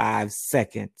 45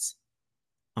 seconds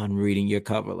on reading your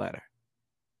cover letter.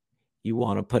 You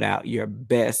want to put out your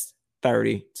best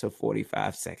 30 to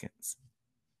 45 seconds.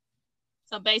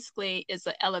 So basically, it's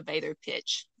an elevator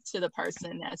pitch to the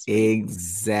person that's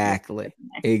exactly.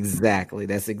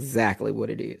 That's exactly what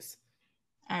it is.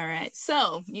 All right.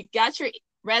 So you got your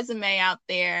resume out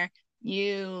there.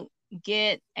 You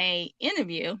get an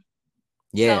interview.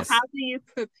 So how Yes. do you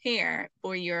prepare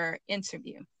for your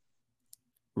interview?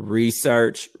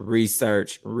 Research,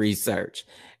 research, research.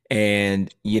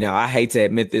 And, I hate to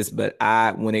admit this, but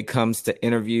when it comes to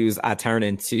interviews, I turn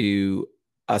into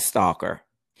a stalker.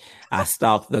 I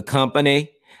stalk the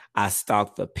company. I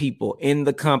stalk the people in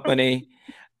the company.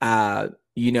 As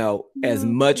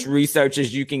much research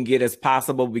as you can get as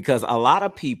possible, because a lot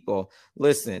of people,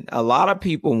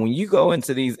 when you go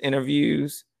into these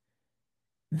interviews,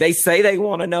 they say they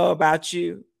want to know about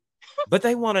you, but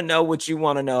they want to know what you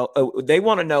want to know. They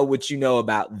want to know what you know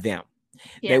about them.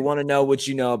 Yeah. They want to know what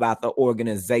you know about the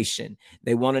organization.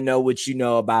 They want to know what you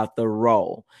know about the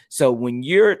role. So when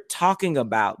you're talking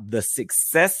about the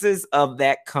successes of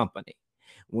that company,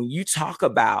 when you talk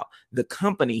about the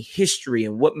company history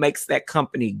and what makes that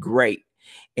company great,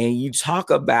 and you talk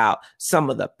about some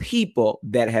of the people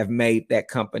that have made that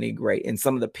company great and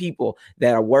some of the people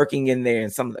that are working in there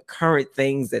and some of the current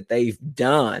things that they've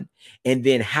done, and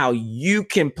then how you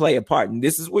can play a part. And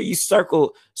this is where you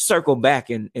circle back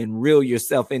and reel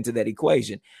yourself into that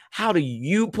equation. How do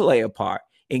you play a part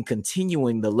in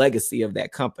continuing the legacy of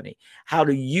that company? How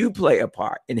do you play a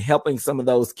part in helping some of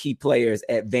those key players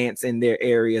advance in their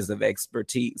areas of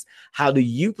expertise? How do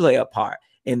you play a part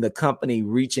in the company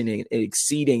reaching and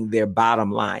exceeding their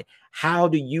bottom line? How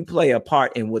do you play a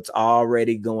part in what's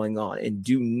already going on? And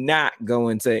do not go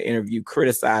into an interview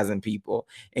criticizing people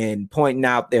and pointing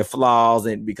out their flaws,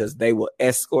 and because they will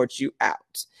escort you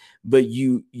out. But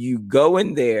you go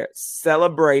in there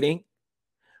celebrating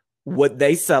what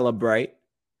they celebrate,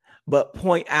 but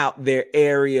point out their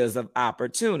areas of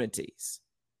opportunities.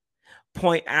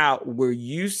 Point out where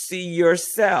you see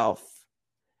yourself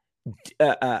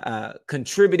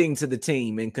contributing to the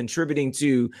team and contributing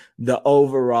to the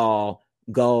overall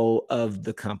goal of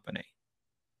the company.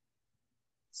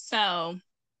 So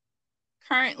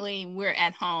currently we're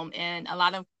at home and a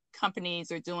lot of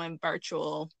companies are doing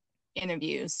virtual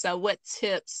interviews. So what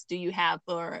tips do you have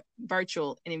for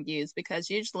virtual interviews?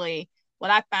 Because usually what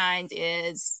I find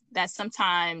is that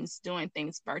sometimes doing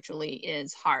things virtually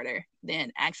is harder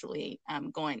than actually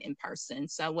going in person.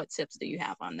 So what tips do you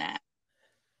have on that?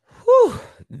 Whew,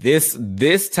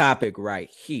 this topic right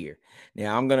here.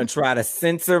 Now I'm going to try to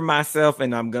censor myself,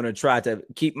 and I'm going to try to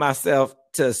keep myself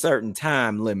to a certain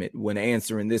time limit when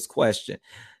answering this question.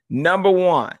 Number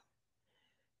one,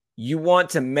 you want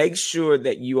to make sure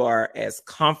that you are as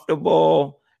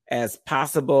comfortable as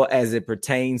possible as it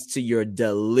pertains to your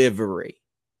delivery.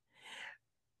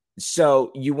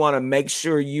 So you want to make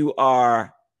sure you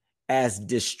are as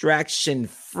distraction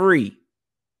free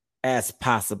as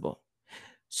possible.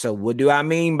 So what do I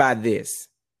mean by this?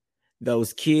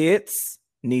 Those kids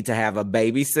need to have a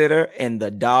babysitter, and the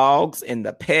dogs and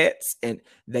the pets, and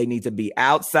they need to be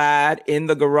outside in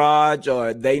the garage,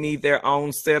 or they need their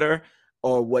own sitter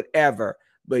or whatever.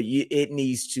 But it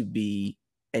needs to be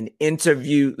an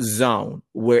interview zone.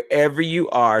 Wherever you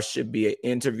are should be an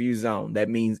interview zone. That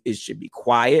means it should be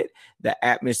quiet. The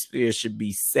atmosphere should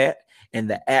be set. And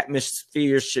the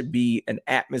atmosphere should be an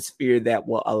atmosphere that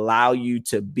will allow you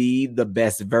to be the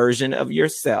best version of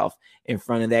yourself in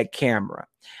front of that camera.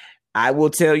 I will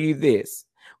tell you this.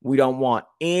 We don't want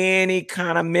any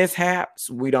kind of mishaps.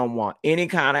 We don't want any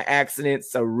kind of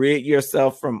accidents. So rid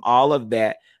yourself from all of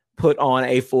that. Put on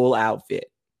a full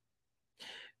outfit.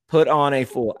 Put on a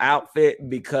full outfit,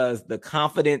 because the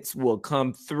confidence will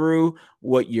come through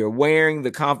what you're wearing.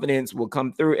 The confidence will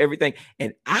come through everything.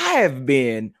 And I have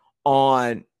been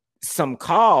on some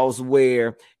calls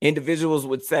where individuals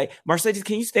would say, Mercedes,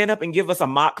 can you stand up and give us a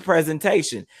mock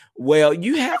presentation? Well,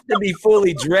 you have to be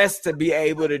fully dressed to be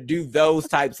able to do those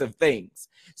types of things.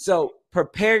 So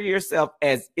prepare yourself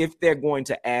as if they're going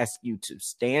to ask you to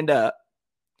stand up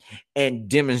and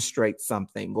demonstrate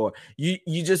something, or you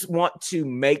just want to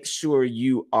make sure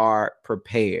you are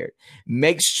prepared.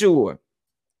 Make sure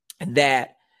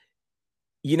that,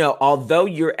 although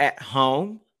you're at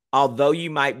home, although you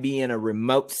might be in a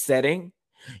remote setting,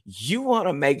 you want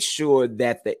to make sure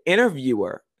that the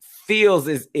interviewer feels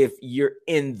as if you're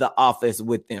in the office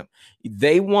with them.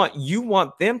 You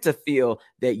want them to feel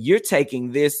that you're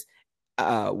taking this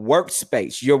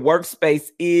workspace. Your workspace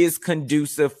is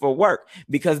conducive for work,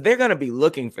 because they're going to be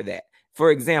looking for that. For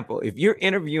example, if you're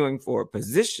interviewing for a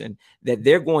position that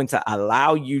they're going to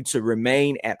allow you to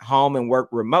remain at home and work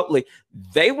remotely,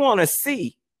 they want to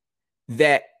see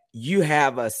that you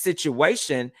have a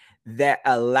situation that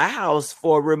allows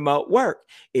for remote work.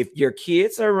 If your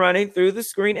kids are running through the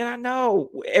screen, and I know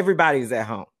everybody's at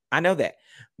home, I know that,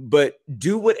 but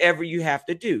do whatever you have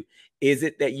to do. Is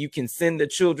it that you can send the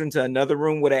children to another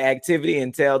room with an activity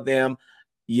and tell them,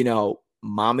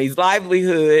 mommy's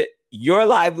livelihood your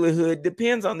livelihood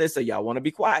depends on this. So y'all want to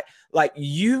be quiet. Like,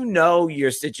 you know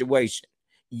your situation.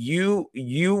 You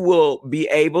will be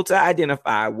able to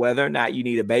identify whether or not you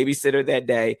need a babysitter that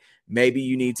day. Maybe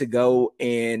you need to go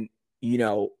and,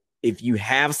 if you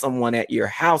have someone at your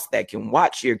house that can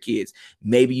watch your kids,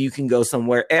 maybe you can go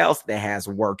somewhere else that has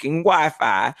working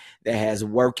Wi-Fi, that has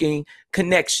working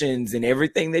connections and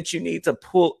everything that you need to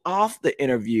pull off the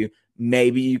interview.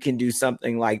 Maybe you can do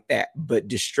something like that. But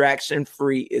distraction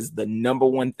free is the number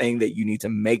one thing that you need to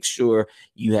make sure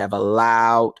you have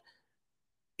allowed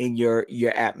in your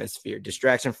atmosphere.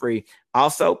 Distraction free.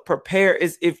 Also, prepare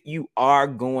as if you are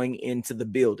going into the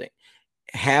building.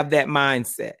 Have that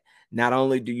mindset. Not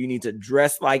only do you need to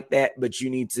dress like that, but you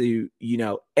need to,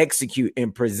 execute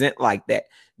and present like that.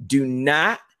 Do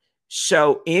not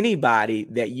show anybody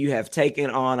that you have taken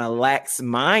on a lax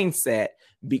mindset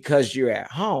because you're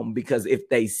at home, because if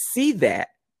they see that,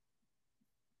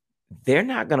 they're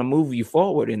not going to move you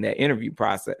forward in that interview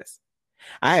process.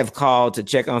 I have called to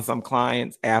check on some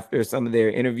clients after some of their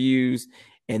interviews,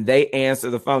 and they answer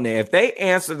the phone. Now, if they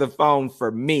answer the phone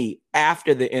for me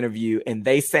after the interview and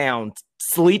they sound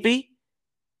sleepy,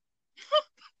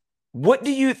 what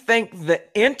do you think the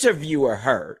interviewer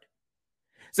heard?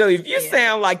 So if you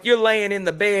sound like you're laying in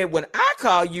the bed when I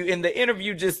call you and the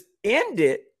interview just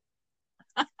ended,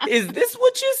 is this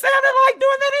what you sounded like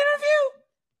during that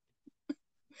interview?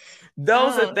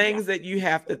 Those are things that you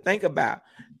have to think about.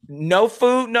 No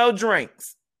food, no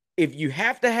drinks. If you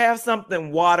have to have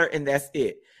something, water, and that's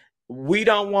it. We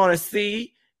don't want to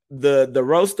see the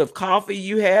roast of coffee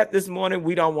you had this morning.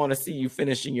 We don't want to see you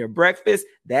finishing your breakfast.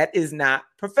 That is not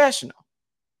professional.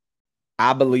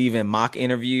 I believe in mock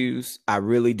interviews. I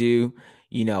really do.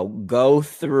 Go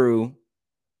through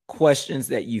questions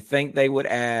that you think they would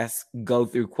ask. Go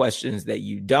through questions that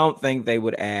you don't think they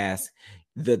would ask.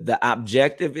 The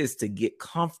objective is to get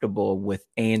comfortable with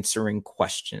answering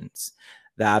questions.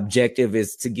 The objective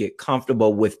is to get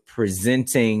comfortable with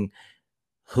presenting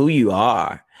who you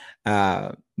are.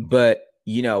 But,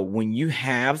 when you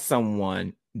have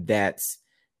someone that's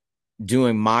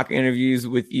doing mock interviews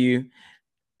with you,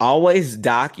 always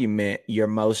document your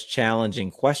most challenging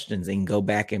questions and go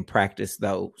back and practice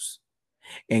those.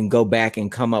 And go back and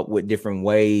come up with different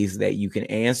ways that you can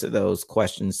answer those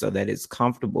questions so that it's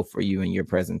comfortable for you in your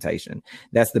presentation.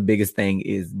 That's the biggest thing,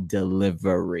 is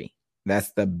delivery.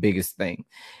 That's the biggest thing.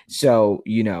 So,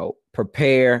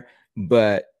 prepare,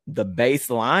 but the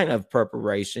baseline of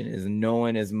preparation is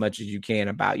knowing as much as you can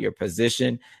about your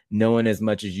position, knowing as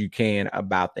much as you can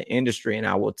about the industry. And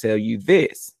I will tell you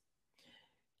this,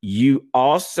 you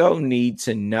also need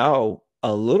to know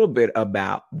a little bit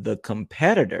about the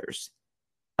competitors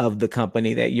of the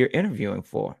company that you're interviewing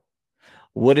for.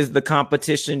 What is the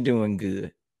competition doing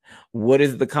good? What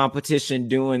is the competition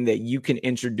doing that you can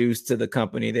introduce to the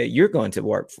company that you're going to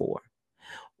work for?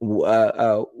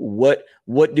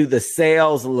 What do the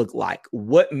sales look like?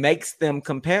 What makes them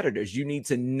competitors? You need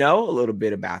to know a little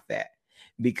bit about that,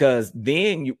 because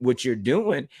then what you're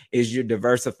doing is you're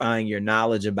diversifying your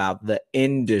knowledge about the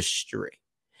industry.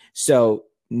 So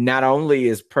not only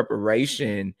is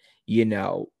preparation,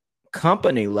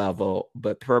 company level,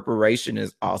 but preparation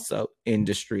is also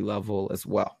industry level as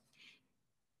well.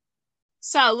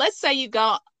 So let's say you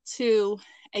go to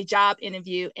a job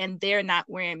interview and they're not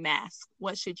wearing masks.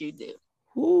 What should you do?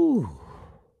 Ooh,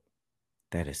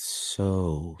 that is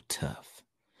so tough.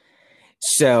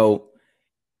 So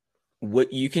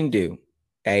what you can do,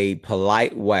 a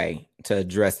polite way to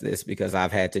address this, because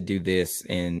I've had to do this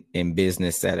in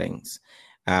business settings.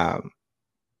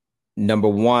 Number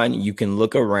one, you can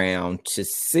look around to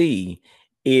see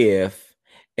if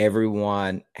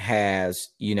everyone has,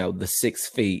 the 6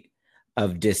 feet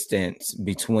of distance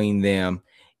between them,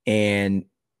 and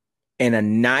in a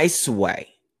nice way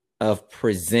of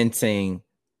presenting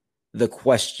the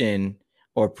question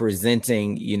or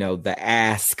presenting, the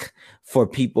ask for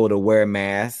people to wear a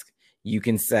mask. You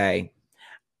can say,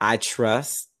 I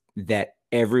trust that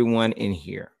everyone in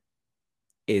here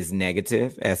is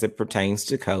negative as it pertains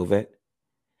to COVID,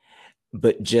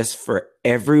 but just for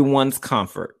everyone's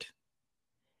comfort,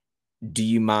 do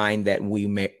you mind that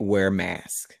we wear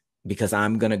masks? Because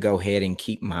I'm going to go ahead and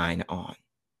keep mine on.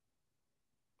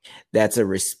 That's a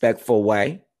respectful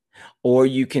way. Or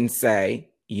you can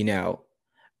say,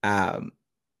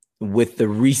 with the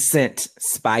recent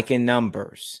spike in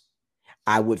numbers,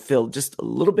 I would feel just a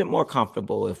little bit more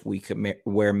comfortable if we could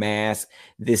wear masks.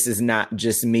 This is not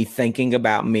just me thinking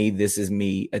about me. This is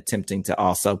me attempting to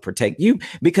also protect you,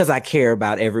 because I care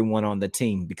about everyone on the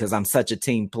team, because I'm such a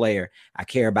team player. I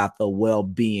care about the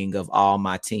well-being of all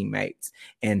my teammates.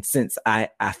 And since I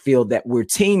feel that we're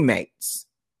teammates,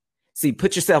 See,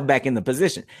 put yourself back in the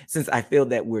position. Since I feel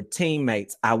that we're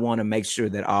teammates, I want to make sure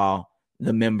that all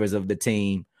the members of the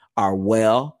team are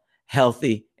well,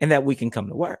 healthy, and that we can come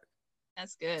to work.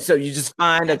 That's good. So you just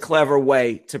find a clever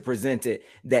way to present it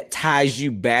that ties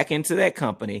you back into that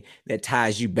company, that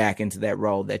ties you back into that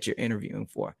role that you're interviewing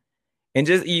for. And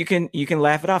just you can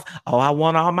laugh it off. Oh, I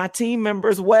want all my team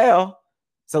members well.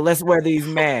 So let's wear these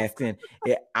masks. And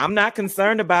I'm not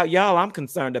concerned about y'all. I'm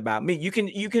concerned about me. You can,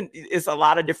 it's a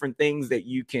lot of different things that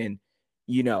you can,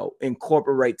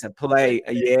 incorporate to play.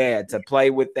 To play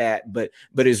with that. But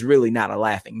it's really not a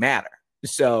laughing matter.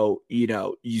 So,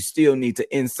 you still need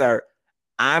to insert,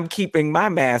 I'm keeping my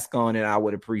mask on, and I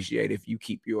would appreciate if you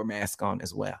keep your mask on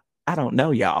as well. I don't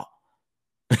know y'all.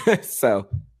 So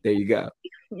there you go.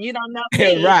 You don't know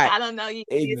me. Right. I don't know you.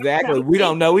 Exactly. We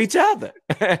don't know each other.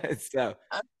 So,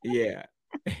 yeah,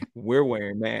 we're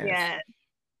wearing masks. Yeah.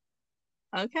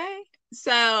 Okay.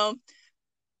 So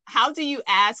how do you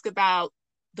ask about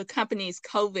the company's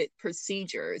COVID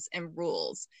procedures and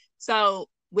rules? So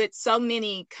with so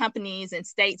many companies and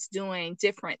states doing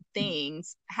different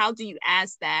things, how do you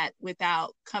ask that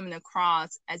without coming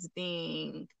across as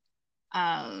being,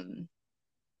 coming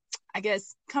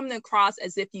across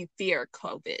as if you fear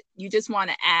COVID? You just want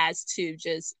to ask to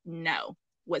just know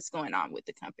what's going on with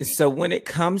the company. So when it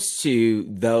comes to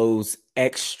those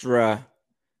extra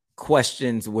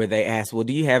questions where they ask, well,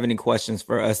 do you have any questions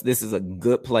for us? This is a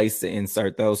good place to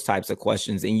insert those types of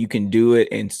questions. And you can do it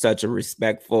in such a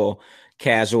respectful,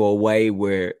 casual way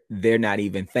where they're not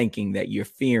even thinking that you're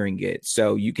fearing it.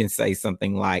 So you can say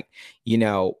something like,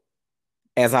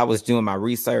 as I was doing my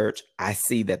research, I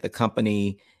see that the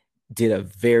company did a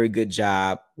very good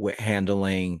job with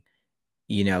handling,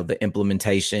 the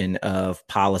implementation of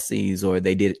policies, or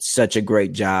they did such a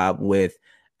great job with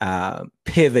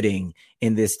pivoting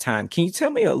in this time. Can you tell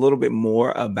me a little bit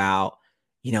more about,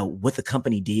 what the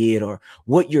company did or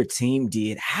what your team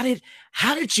did? How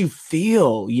did you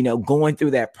feel, going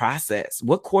through that process?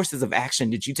 What courses of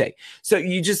action did you take? So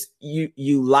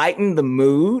you lighten the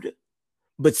mood,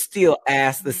 but still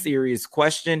ask the serious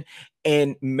question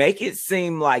and make it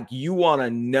seem like you want to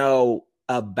know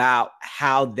about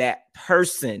how that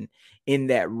person in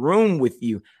that room with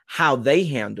you, how they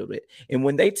handled it. And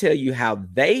when they tell you how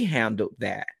they handled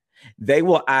that, they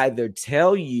will either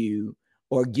tell you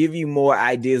or give you more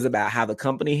ideas about how the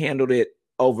company handled it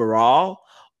overall,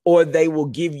 or they will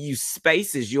give you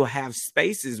spaces. You'll have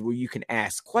spaces where you can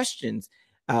ask questions,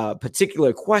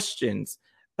 particular questions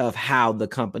of how the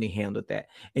company handled that.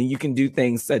 And you can do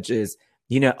things such as,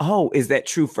 is that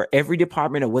true for every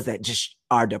department, or was that just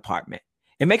our department?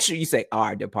 And make sure you say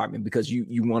our department, because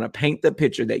you want to paint the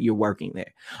picture that you're working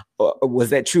there. Or was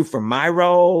that true for my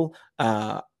role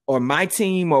or my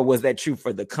team, or was that true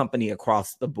for the company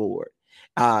across the board?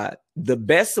 The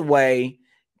best way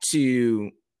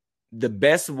to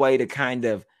kind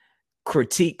of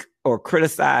critique or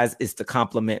criticize is to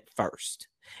compliment first.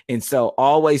 And so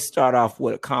always start off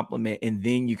with a compliment, and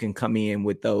then you can come in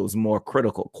with those more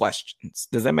critical questions.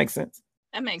 Does that make sense?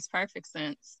 That makes perfect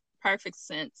sense. Perfect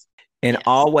sense. And yes.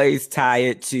 Always tie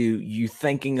it to you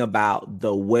thinking about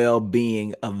the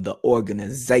well-being of the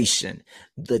organization,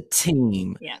 the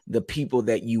team, the people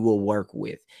that you will work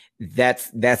with.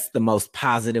 That's the most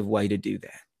positive way to do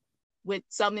that. With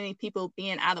so many people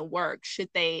being out of work, should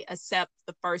they accept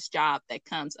the first job that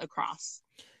comes across?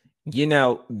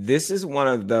 This is one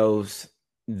of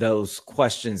those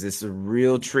questions. It's a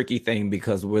real tricky thing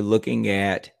because we're looking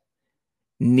at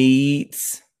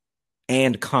needs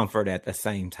and comfort at the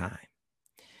same time.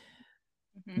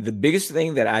 Mm-hmm. The biggest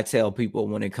thing that I tell people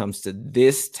when it comes to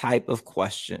this type of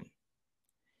question,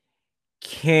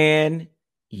 can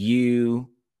you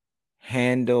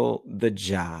handle the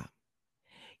job?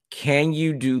 Can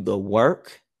you do the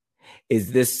work?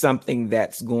 Is this something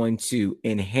that's going to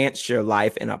enhance your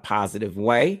life in a positive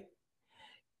way?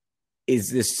 Is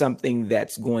this something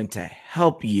that's going to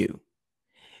help you?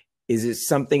 Is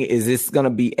this going to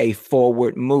be a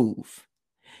forward move?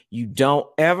 You don't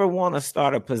ever want to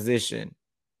start a position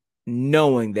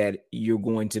knowing that you're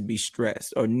going to be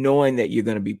stressed or knowing that you're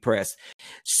going to be pressed.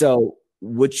 So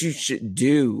what you should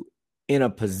do in a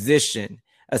position,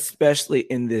 especially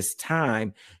in this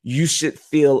time, you should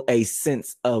feel a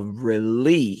sense of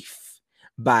relief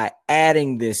by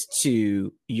adding this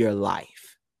to your life.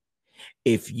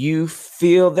 If you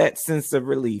feel that sense of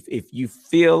relief, if you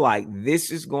feel like this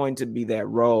is going to be that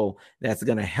role that's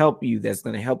going to help you, that's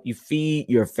going to help you feed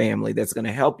your family, that's going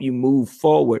to help you move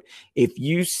forward, if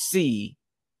you see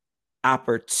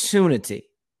opportunity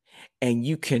and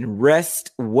you can rest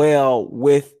well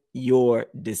with your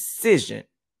decision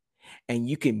and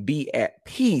you can be at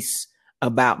peace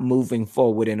about moving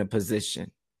forward in a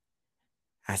position,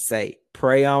 I say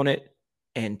pray on it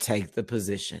and take the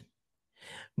position.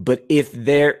 But if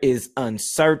there is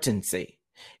uncertainty,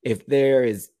 if there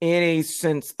is any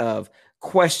sense of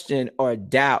question or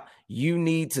doubt, you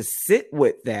need to sit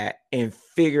with that and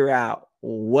figure out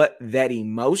what that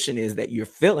emotion is that you're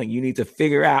feeling. You need to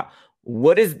figure out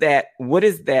what is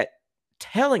that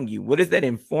telling you? What is that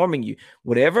informing you?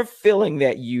 Whatever feeling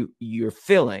that you're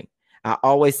feeling, I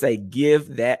always say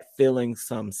give that feeling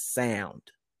some sound.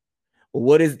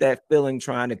 What is that feeling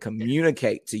trying to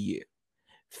communicate to you?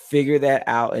 Figure that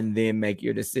out and then make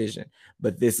your decision.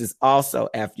 But this is also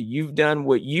after you've done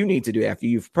what you need to do, after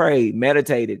you've prayed,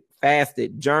 meditated,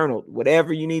 fasted, journaled,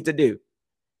 whatever you need to do,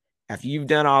 after you've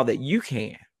done all that you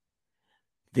can,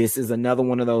 this is another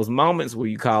one of those moments where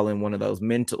you call in one of those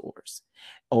mentors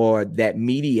or that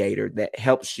mediator that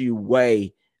helps you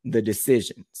weigh the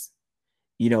decisions.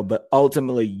 But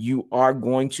ultimately you are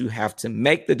going to have to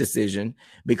make the decision,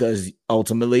 because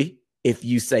ultimately, if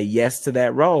you say yes to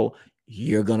that role,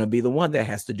 you're going to be the one that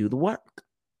has to do the work.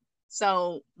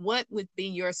 So what would be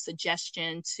your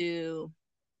suggestion to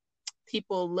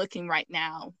people looking right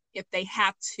now if they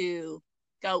have to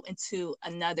go into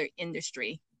another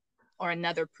industry or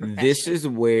another profession? This is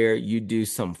where you do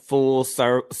some full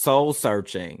soul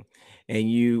searching and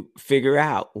you figure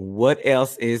out what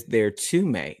else is there to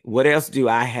me? What else do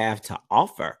I have to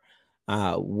offer?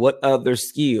 What other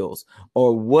skills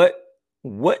or what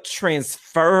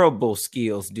transferable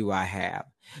skills do I have?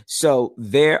 So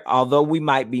although we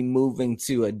might be moving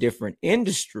to a different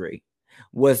industry,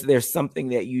 was there something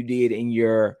that you did in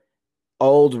your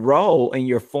old role, in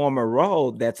your former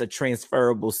role, that's a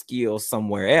transferable skill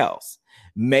somewhere else?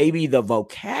 Maybe the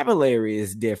vocabulary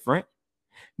is different.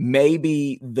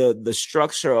 Maybe the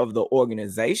structure of the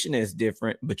organization is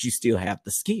different, but you still have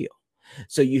the skill.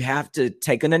 So you have to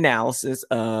take an analysis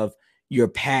of your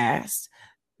past.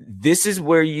 This is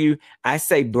where I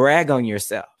say, brag on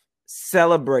yourself,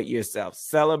 celebrate yourself,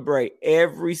 celebrate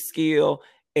every skill,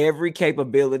 every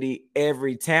capability,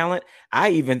 every talent. I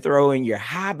even throw in your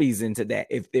hobbies into that.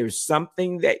 If there's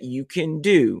something that you can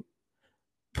do,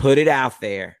 put it out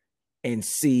there and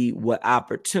see what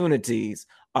opportunities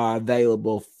are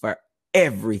available for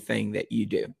everything that you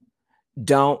do.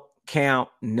 Don't count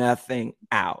nothing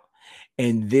out.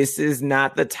 And this is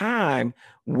not the time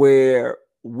where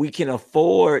we can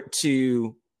afford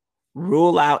to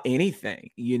rule out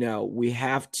anything. We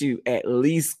have to at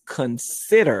least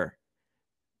consider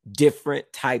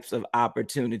different types of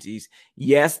opportunities.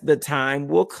 Yes, the time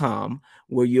will come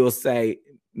where you'll say,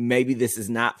 maybe this is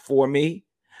not for me.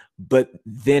 But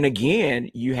then again,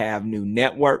 you have new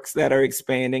networks that are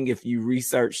expanding. If you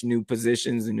research new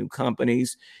positions and new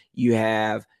companies, you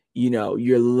have,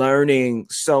 you're learning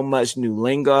so much new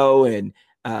lingo and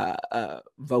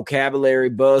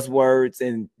vocabulary, buzzwords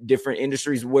in different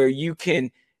industries where you can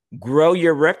grow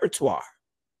your repertoire.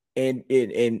 And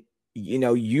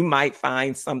you might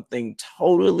find something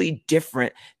totally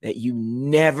different that you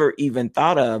never even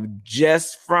thought of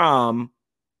just from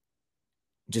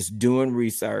just doing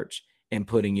research and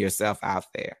putting yourself out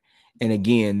there. And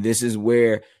again, this is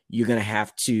where you're going to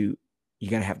have to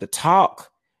talk.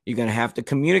 You're going to have to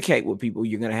communicate with people.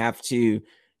 You're going to have to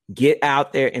get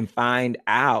out there and find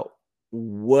out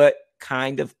what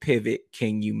kind of pivot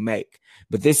can you make.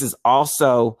 But this is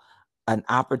also an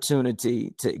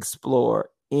opportunity to explore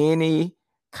any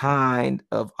kind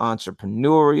of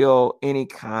entrepreneurial, any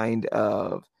kind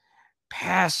of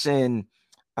passion,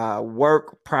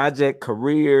 work, project,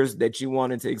 careers that you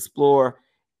wanted to explore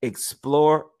it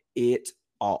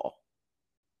all.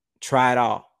 Try it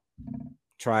all.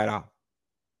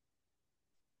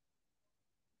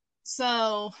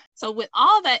 So with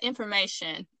all that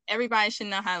information, everybody should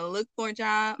know how to look for a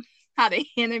job, how to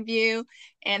interview,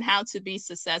 and how to be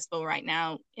successful right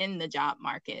now in the job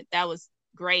market. That was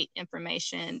great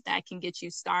information that can get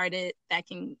you started, that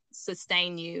can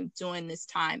sustain you during this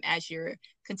time as you're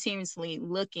continuously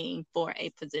looking for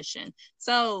a position.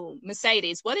 So,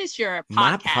 Mercedes, what is your podcast?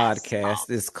 My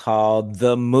podcast is called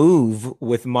The Move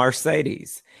with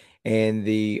Mercedes. And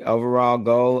the overall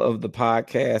goal of the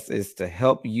podcast is to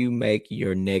help you make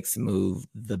your next move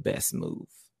the best move.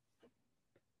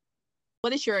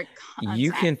 What is your contact?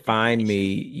 You can find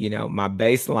me, my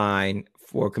baseline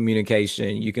for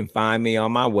communication. You can find me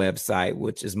on my website,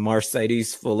 which is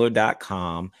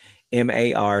mercedesfuller.com,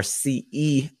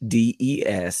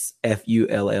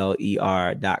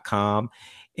 MarcedesFuller.com,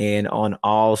 and on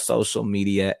all social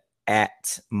media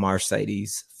at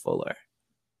Mercedes Fuller.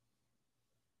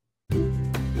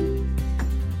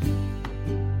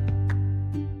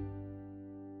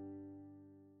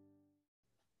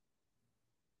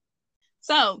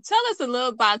 So tell us a little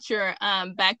about your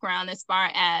background as far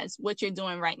as what you're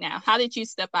doing right now. How did you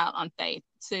step out on faith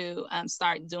to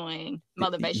start doing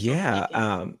motivational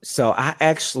speaking? So I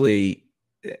actually,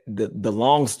 the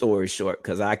long story short,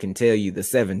 because I can tell you the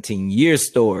 17-year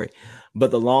story,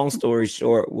 but the long story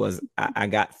short was I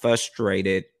got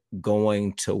frustrated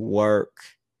going to work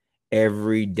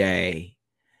every day,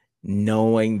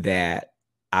 knowing that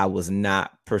I was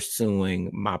not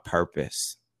pursuing my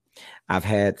purpose. I've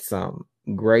had some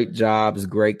great jobs,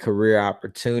 great career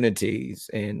opportunities,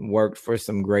 and worked for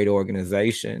some great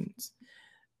organizations.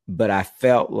 But I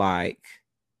felt like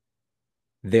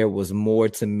there was more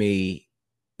to me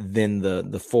than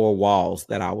the four walls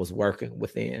that I was working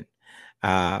within.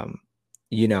 I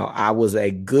was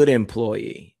a good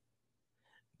employee,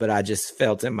 but I just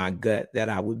felt in my gut that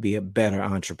I would be a better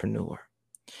entrepreneur.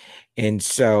 And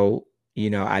so,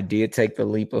 I did take the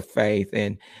leap of faith.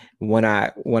 And when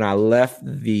I left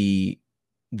the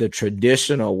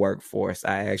traditional workforce,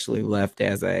 I actually left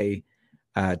as a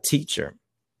teacher.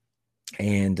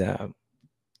 And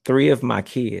 3 of my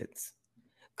kids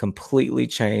completely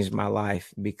changed my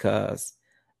life, because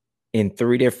on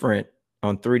 3 different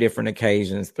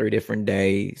occasions, 3 different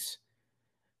days,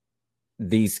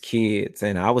 these kids,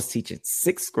 and I was teaching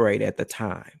 6th grade at the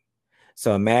time.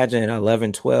 So imagine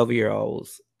 11,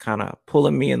 12-year-olds kind of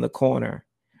pulling me in the corner.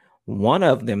 One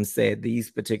of them said these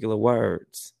particular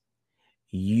words: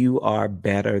 "You are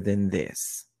better than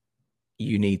this.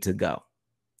 You need to go."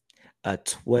 A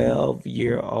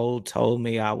 12-year-old told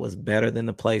me I was better than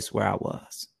the place where I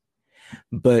was.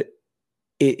 But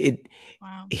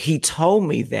Wow. He told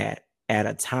me that at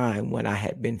a time when I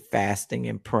had been fasting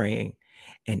and praying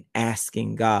and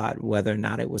asking God whether or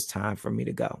not it was time for me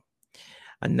to go.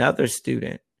 Another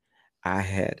student,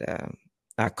 I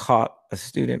caught a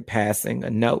student passing a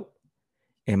note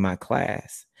in my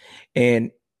class,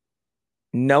 and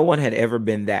no one had ever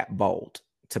been that bold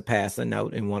to pass a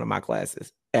note in one of my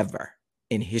classes ever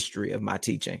in history of my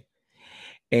teaching.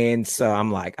 And so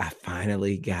I'm like, I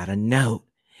finally got a note,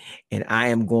 and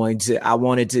I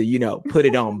wanted to, put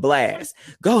it on blast.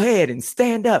 Go ahead and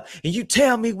stand up, and you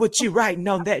tell me what you're writing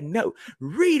on that note.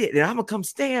 Read it, and I'm going to come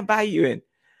stand by you. And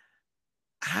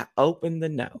I opened the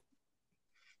note.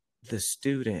 The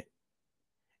student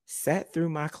sat through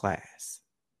my class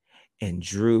and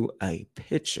drew a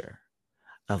picture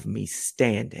of me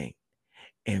standing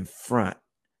in front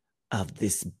of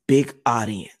this big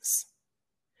audience.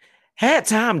 Had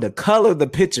time to color the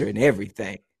picture and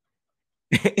everything.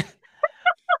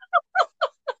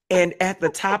 And at the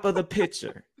top of the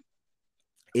picture,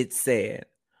 it said,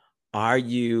 "Are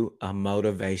you a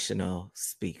motivational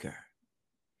speaker?"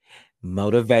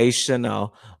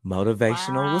 Motivational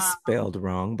was spelled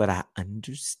wrong, but I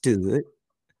understood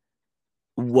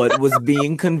what was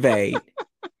being conveyed.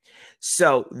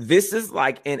 So this is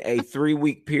like in a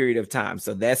 3-week period of time.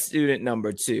 So that's student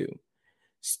number 2.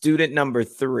 Student number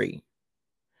 3.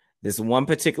 This one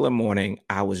particular morning,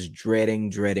 I was dreading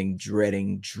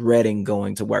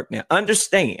going to work. Now,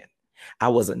 understand, I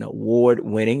was an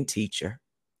award-winning teacher.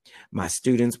 My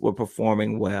students were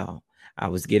performing well. I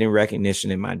was getting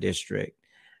recognition in my district.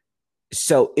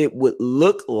 So it would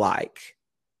look like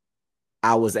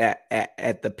I was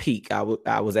at the peak. I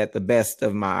was at the best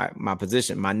of my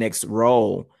position. My next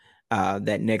role,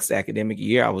 that next academic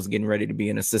year, I was getting ready to be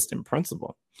an assistant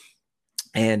principal.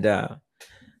 And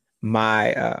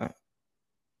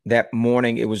that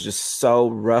morning, it was just so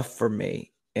rough for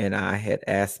me. And I had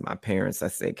asked my parents, I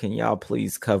said, "Can y'all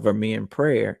please cover me in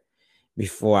prayer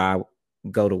before I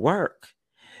go to work?"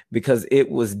 Because it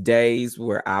was days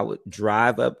where I would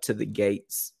drive up to the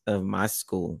gates of my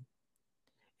school,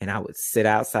 and I would sit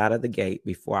outside of the gate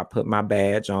before I put my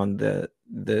badge on the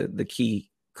key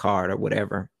card or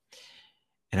whatever.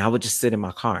 And I would just sit in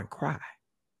my car and cry,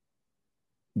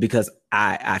 because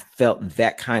I felt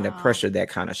that kind of pressure, that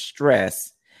kind of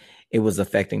stress. It was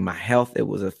affecting my health. It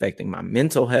was affecting my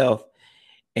mental health.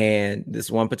 And this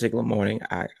one particular morning,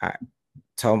 I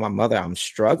told my mother, I'm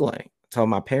struggling. Told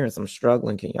my parents, I'm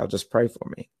struggling. Can y'all just pray for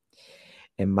me?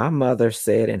 And my mother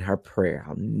said in her prayer,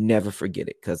 I'll never forget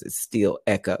it because it still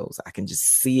echoes. I can just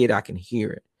see it. I can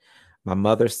hear it. My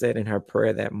mother said in her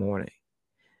prayer that morning,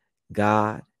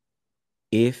 "God,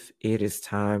 if it is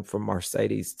time for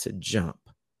Mercedes to jump,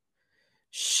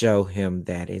 show him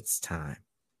that it's time."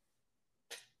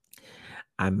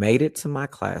 I made it to my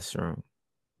classroom.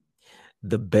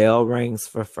 The bell rings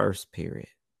for first period.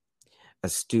 A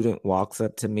student walks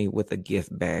up to me with a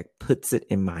gift bag, puts it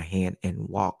in my hand, and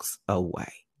walks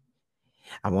away.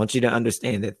 I want you to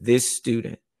understand that this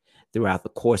student, throughout the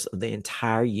course of the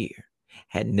entire year,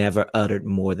 had never uttered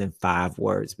more than 5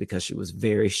 words because she was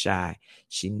very shy.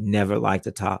 She never liked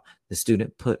to talk. The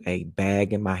student put a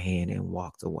bag in my hand and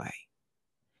walked away.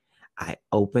 I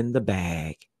opened the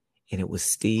bag, and it was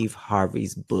Steve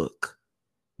Harvey's book,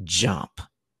 Jump.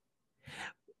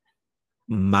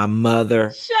 My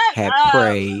mother had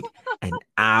prayed an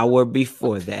hour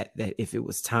before that if it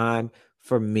was time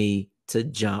for me to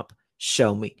jump,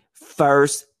 show me.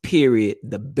 First period,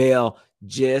 the bell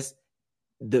just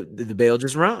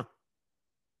rung.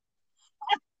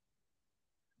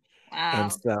 Wow.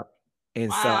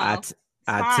 And so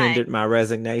I tendered my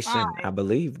resignation, I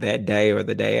believe that day or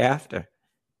the day after.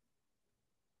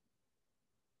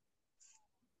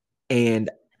 And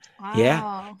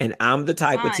yeah, and I'm the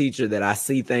type of teacher that I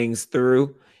see things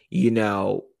through,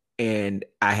 and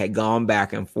I had gone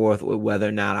back and forth with whether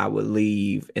or not I would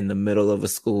leave in the middle of a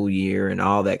school year and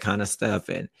all that kind of stuff.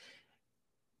 And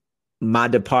my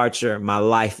departure, my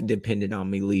life depended on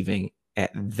me leaving at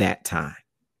that time.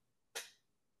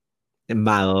 And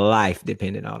my life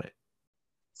depended on it.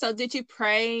 So did you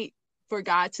pray for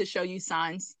God to show you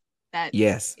signs that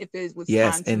yes, if it was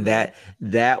yes, time to and move?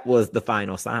 that was the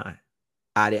final sign.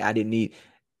 I didn't need,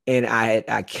 and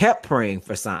I kept praying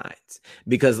for signs,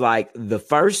 because like the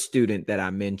first student that I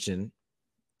mentioned,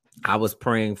 I was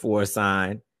praying for a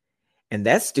sign, and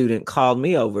that student called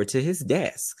me over to his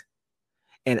desk,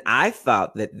 and I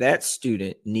thought that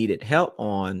student needed help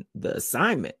on the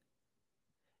assignment.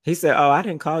 He said, "Oh, I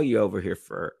didn't call you over here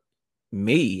for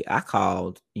me. I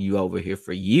called you over here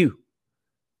for you.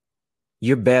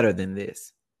 You're better than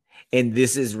this." And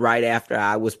this is right after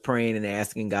I was praying and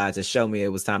asking God to show me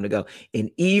it was time to go. And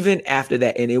even after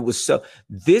that, and it was so,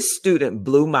 this student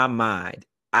blew my mind.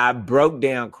 I broke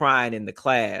down crying in the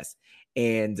class.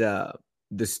 And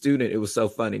the student, it was so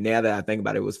funny. Now that I think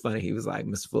about it, it was funny. He was like,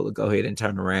 "Mr. Fuller, go ahead and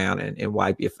turn around and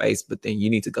wipe your face. But then you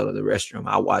need to go to the restroom.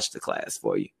 I'll watch the class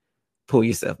for you. Pull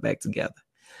yourself back together."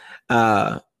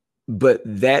 But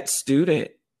that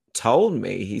student told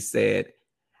me, he said,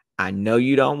 "I know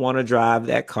you don't want to drive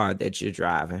that car that you're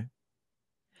driving.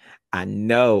 I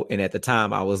know." And at the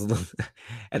time I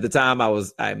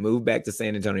moved back to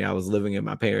San Antonio. I was living in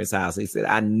my parents' house. He said,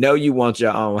 "I know you want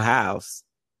your own house.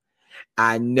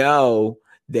 I know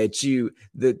that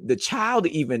the child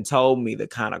even told me the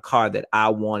kind of car that I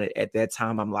wanted at that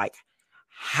time." I'm like,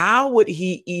 how would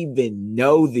he even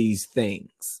know these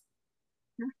things?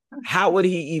 How would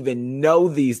he even know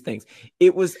these things?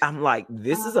 I'm like,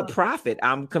 this is a prophet.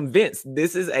 I'm convinced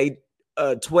this is a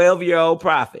 12-year-old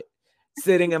prophet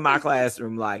sitting in my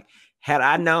classroom. Like, had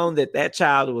I known that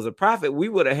child was a prophet, we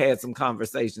would have had some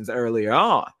conversations earlier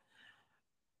on.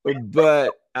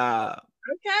 But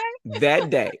that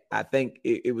day, I think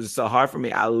it was so hard for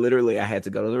me. I had to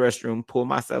go to the restroom, pull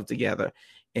myself together,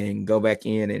 and go back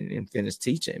in and finish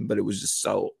teaching. But it was just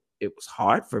it was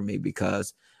hard for me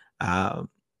because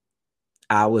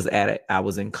I was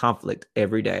in conflict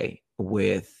every day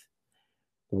with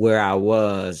where I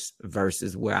was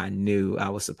versus where I knew I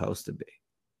was supposed to be.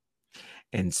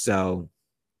 And so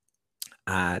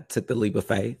I took the leap of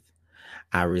faith.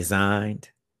 I resigned,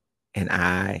 and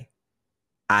I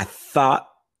thought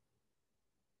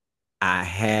I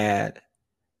had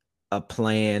a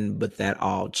plan, but that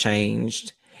all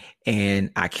changed.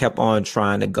 And I kept on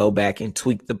trying to go back and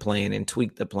tweak the plan and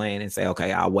say,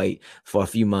 okay, I'll wait for a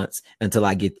few months until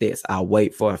I get this. I'll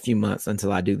wait for a few months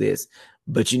until I do this.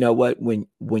 But you know what?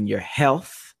 When your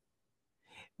health,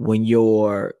 when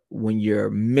your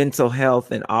mental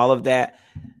health and all of that,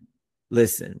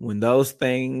 listen, when those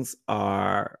things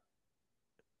are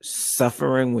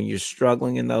suffering, when you're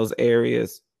struggling in those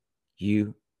areas,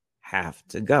 you have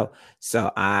to go.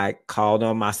 So I called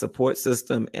on my support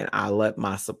system, and I let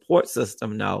my support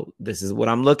system know, this is what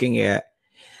I'm looking at.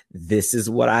 This is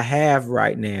what I have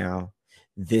right now.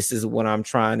 This is what I'm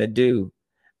trying to do.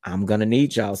 I'm going to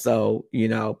need y'all. So,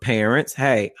 parents,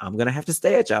 hey, I'm going to have to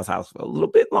stay at y'all's house for a little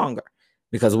bit longer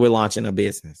because we're launching a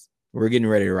business. We're getting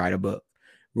ready to write a book.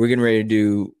 We're getting ready to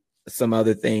do some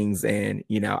other things. And,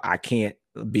 I can't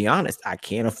be honest. I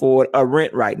can't afford a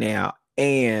rent right now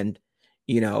and,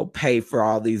 pay for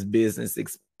all these business and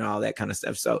all that kind of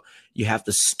stuff. So you have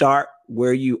to start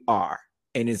where you are.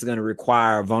 And it's going to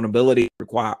require vulnerability,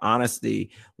 require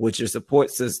honesty with your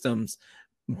support systems.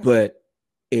 But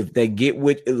if they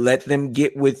let them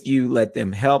get with you, let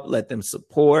them help, let them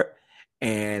support,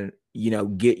 and,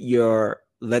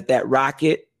 let that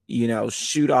rocket,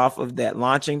 shoot off of that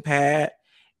launching pad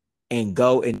and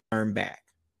go and turn back.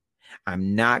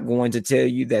 I'm not going to tell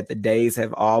you that the days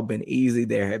have all been easy.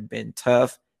 There have been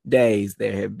tough days.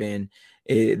 There have been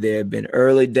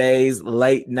early days,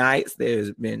 late nights.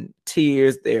 There's been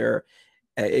tears. There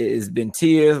It has been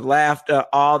tears, laughter,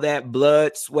 all that,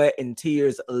 blood, sweat, and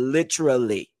tears,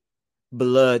 literally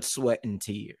blood, sweat, and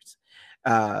tears.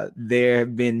 There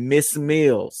have been missed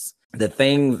meals. The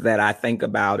things that I think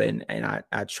about, and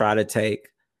I try to take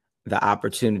the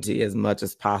opportunity as much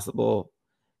as possible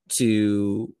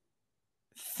to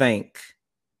thank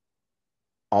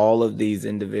all of these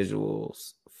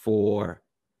individuals for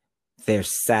their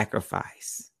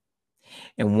sacrifice.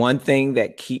 And one thing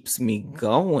that keeps me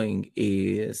going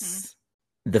is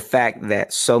the fact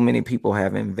that so many people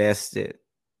have invested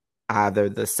either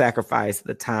the sacrifice,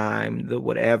 the time, the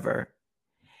whatever.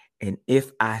 And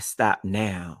if I stop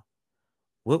now,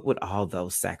 what would all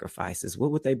those sacrifices,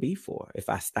 what would they be for if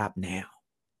I stop now?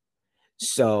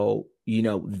 So,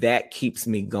 that keeps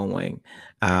me going.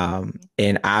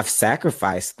 And I've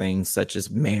sacrificed things such as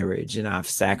marriage, and I've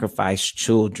sacrificed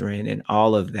children and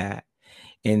all of that.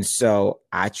 And so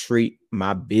I treat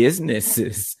my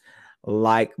businesses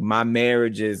like my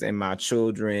marriages and my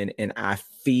children, and I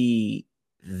feed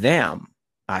them.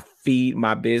 I feed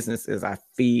my businesses. I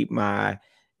feed my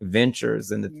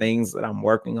ventures and the things that I'm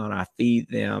working on. I feed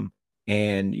them.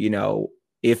 And,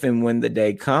 if and when the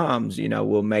day comes,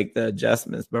 we'll make the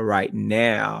adjustments. But right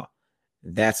now,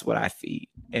 that's what I feed.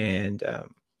 And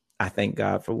I thank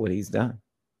God for what he's done.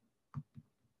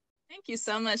 Thank you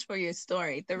so much for your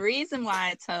story. The reason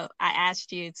why I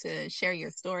asked you to share your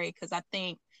story, because I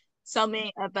think so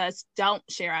many of us don't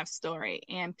share our story,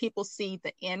 and people see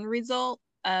the end result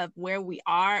of where we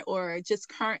are, or just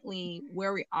currently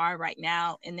where we are right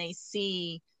now, and they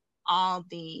see all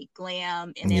the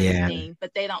glam and everything,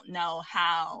 but they don't know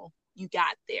how you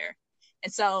got there.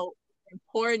 And so it's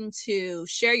important to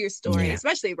share your story,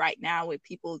 especially right now with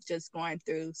people just going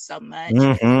through so much,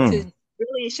 to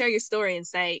really share your story and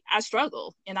say, I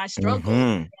struggled. And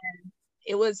and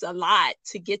it was a lot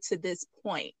to get to this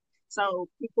point. So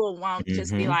people won't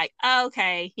just be like, oh,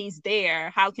 okay, he's there.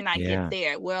 How can I get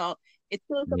there? Well, it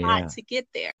took a lot to get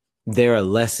there. There are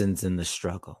lessons in the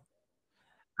struggle.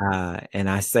 And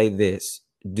I say this,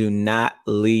 do not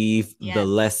leave the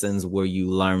lessons where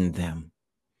you learn them.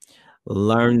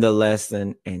 Learn the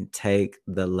lesson and take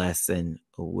the lesson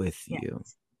with you.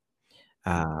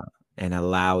 And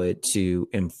allow it to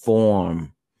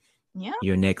inform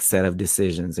your next set of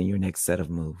decisions and your next set of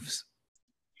moves.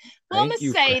 Well,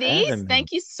 Mercedes,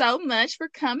 thank you so much for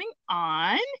coming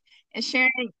on and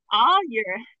sharing all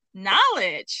your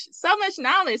knowledge. So much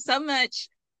knowledge, so much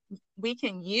we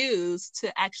can use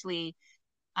to actually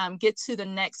get to the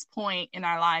next point in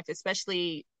our life,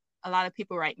 especially a lot of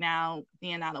people right now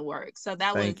being out of work. So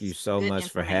that thank you so much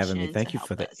for having me. Thank you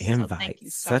for the invite.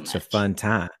 Such a fun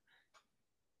time.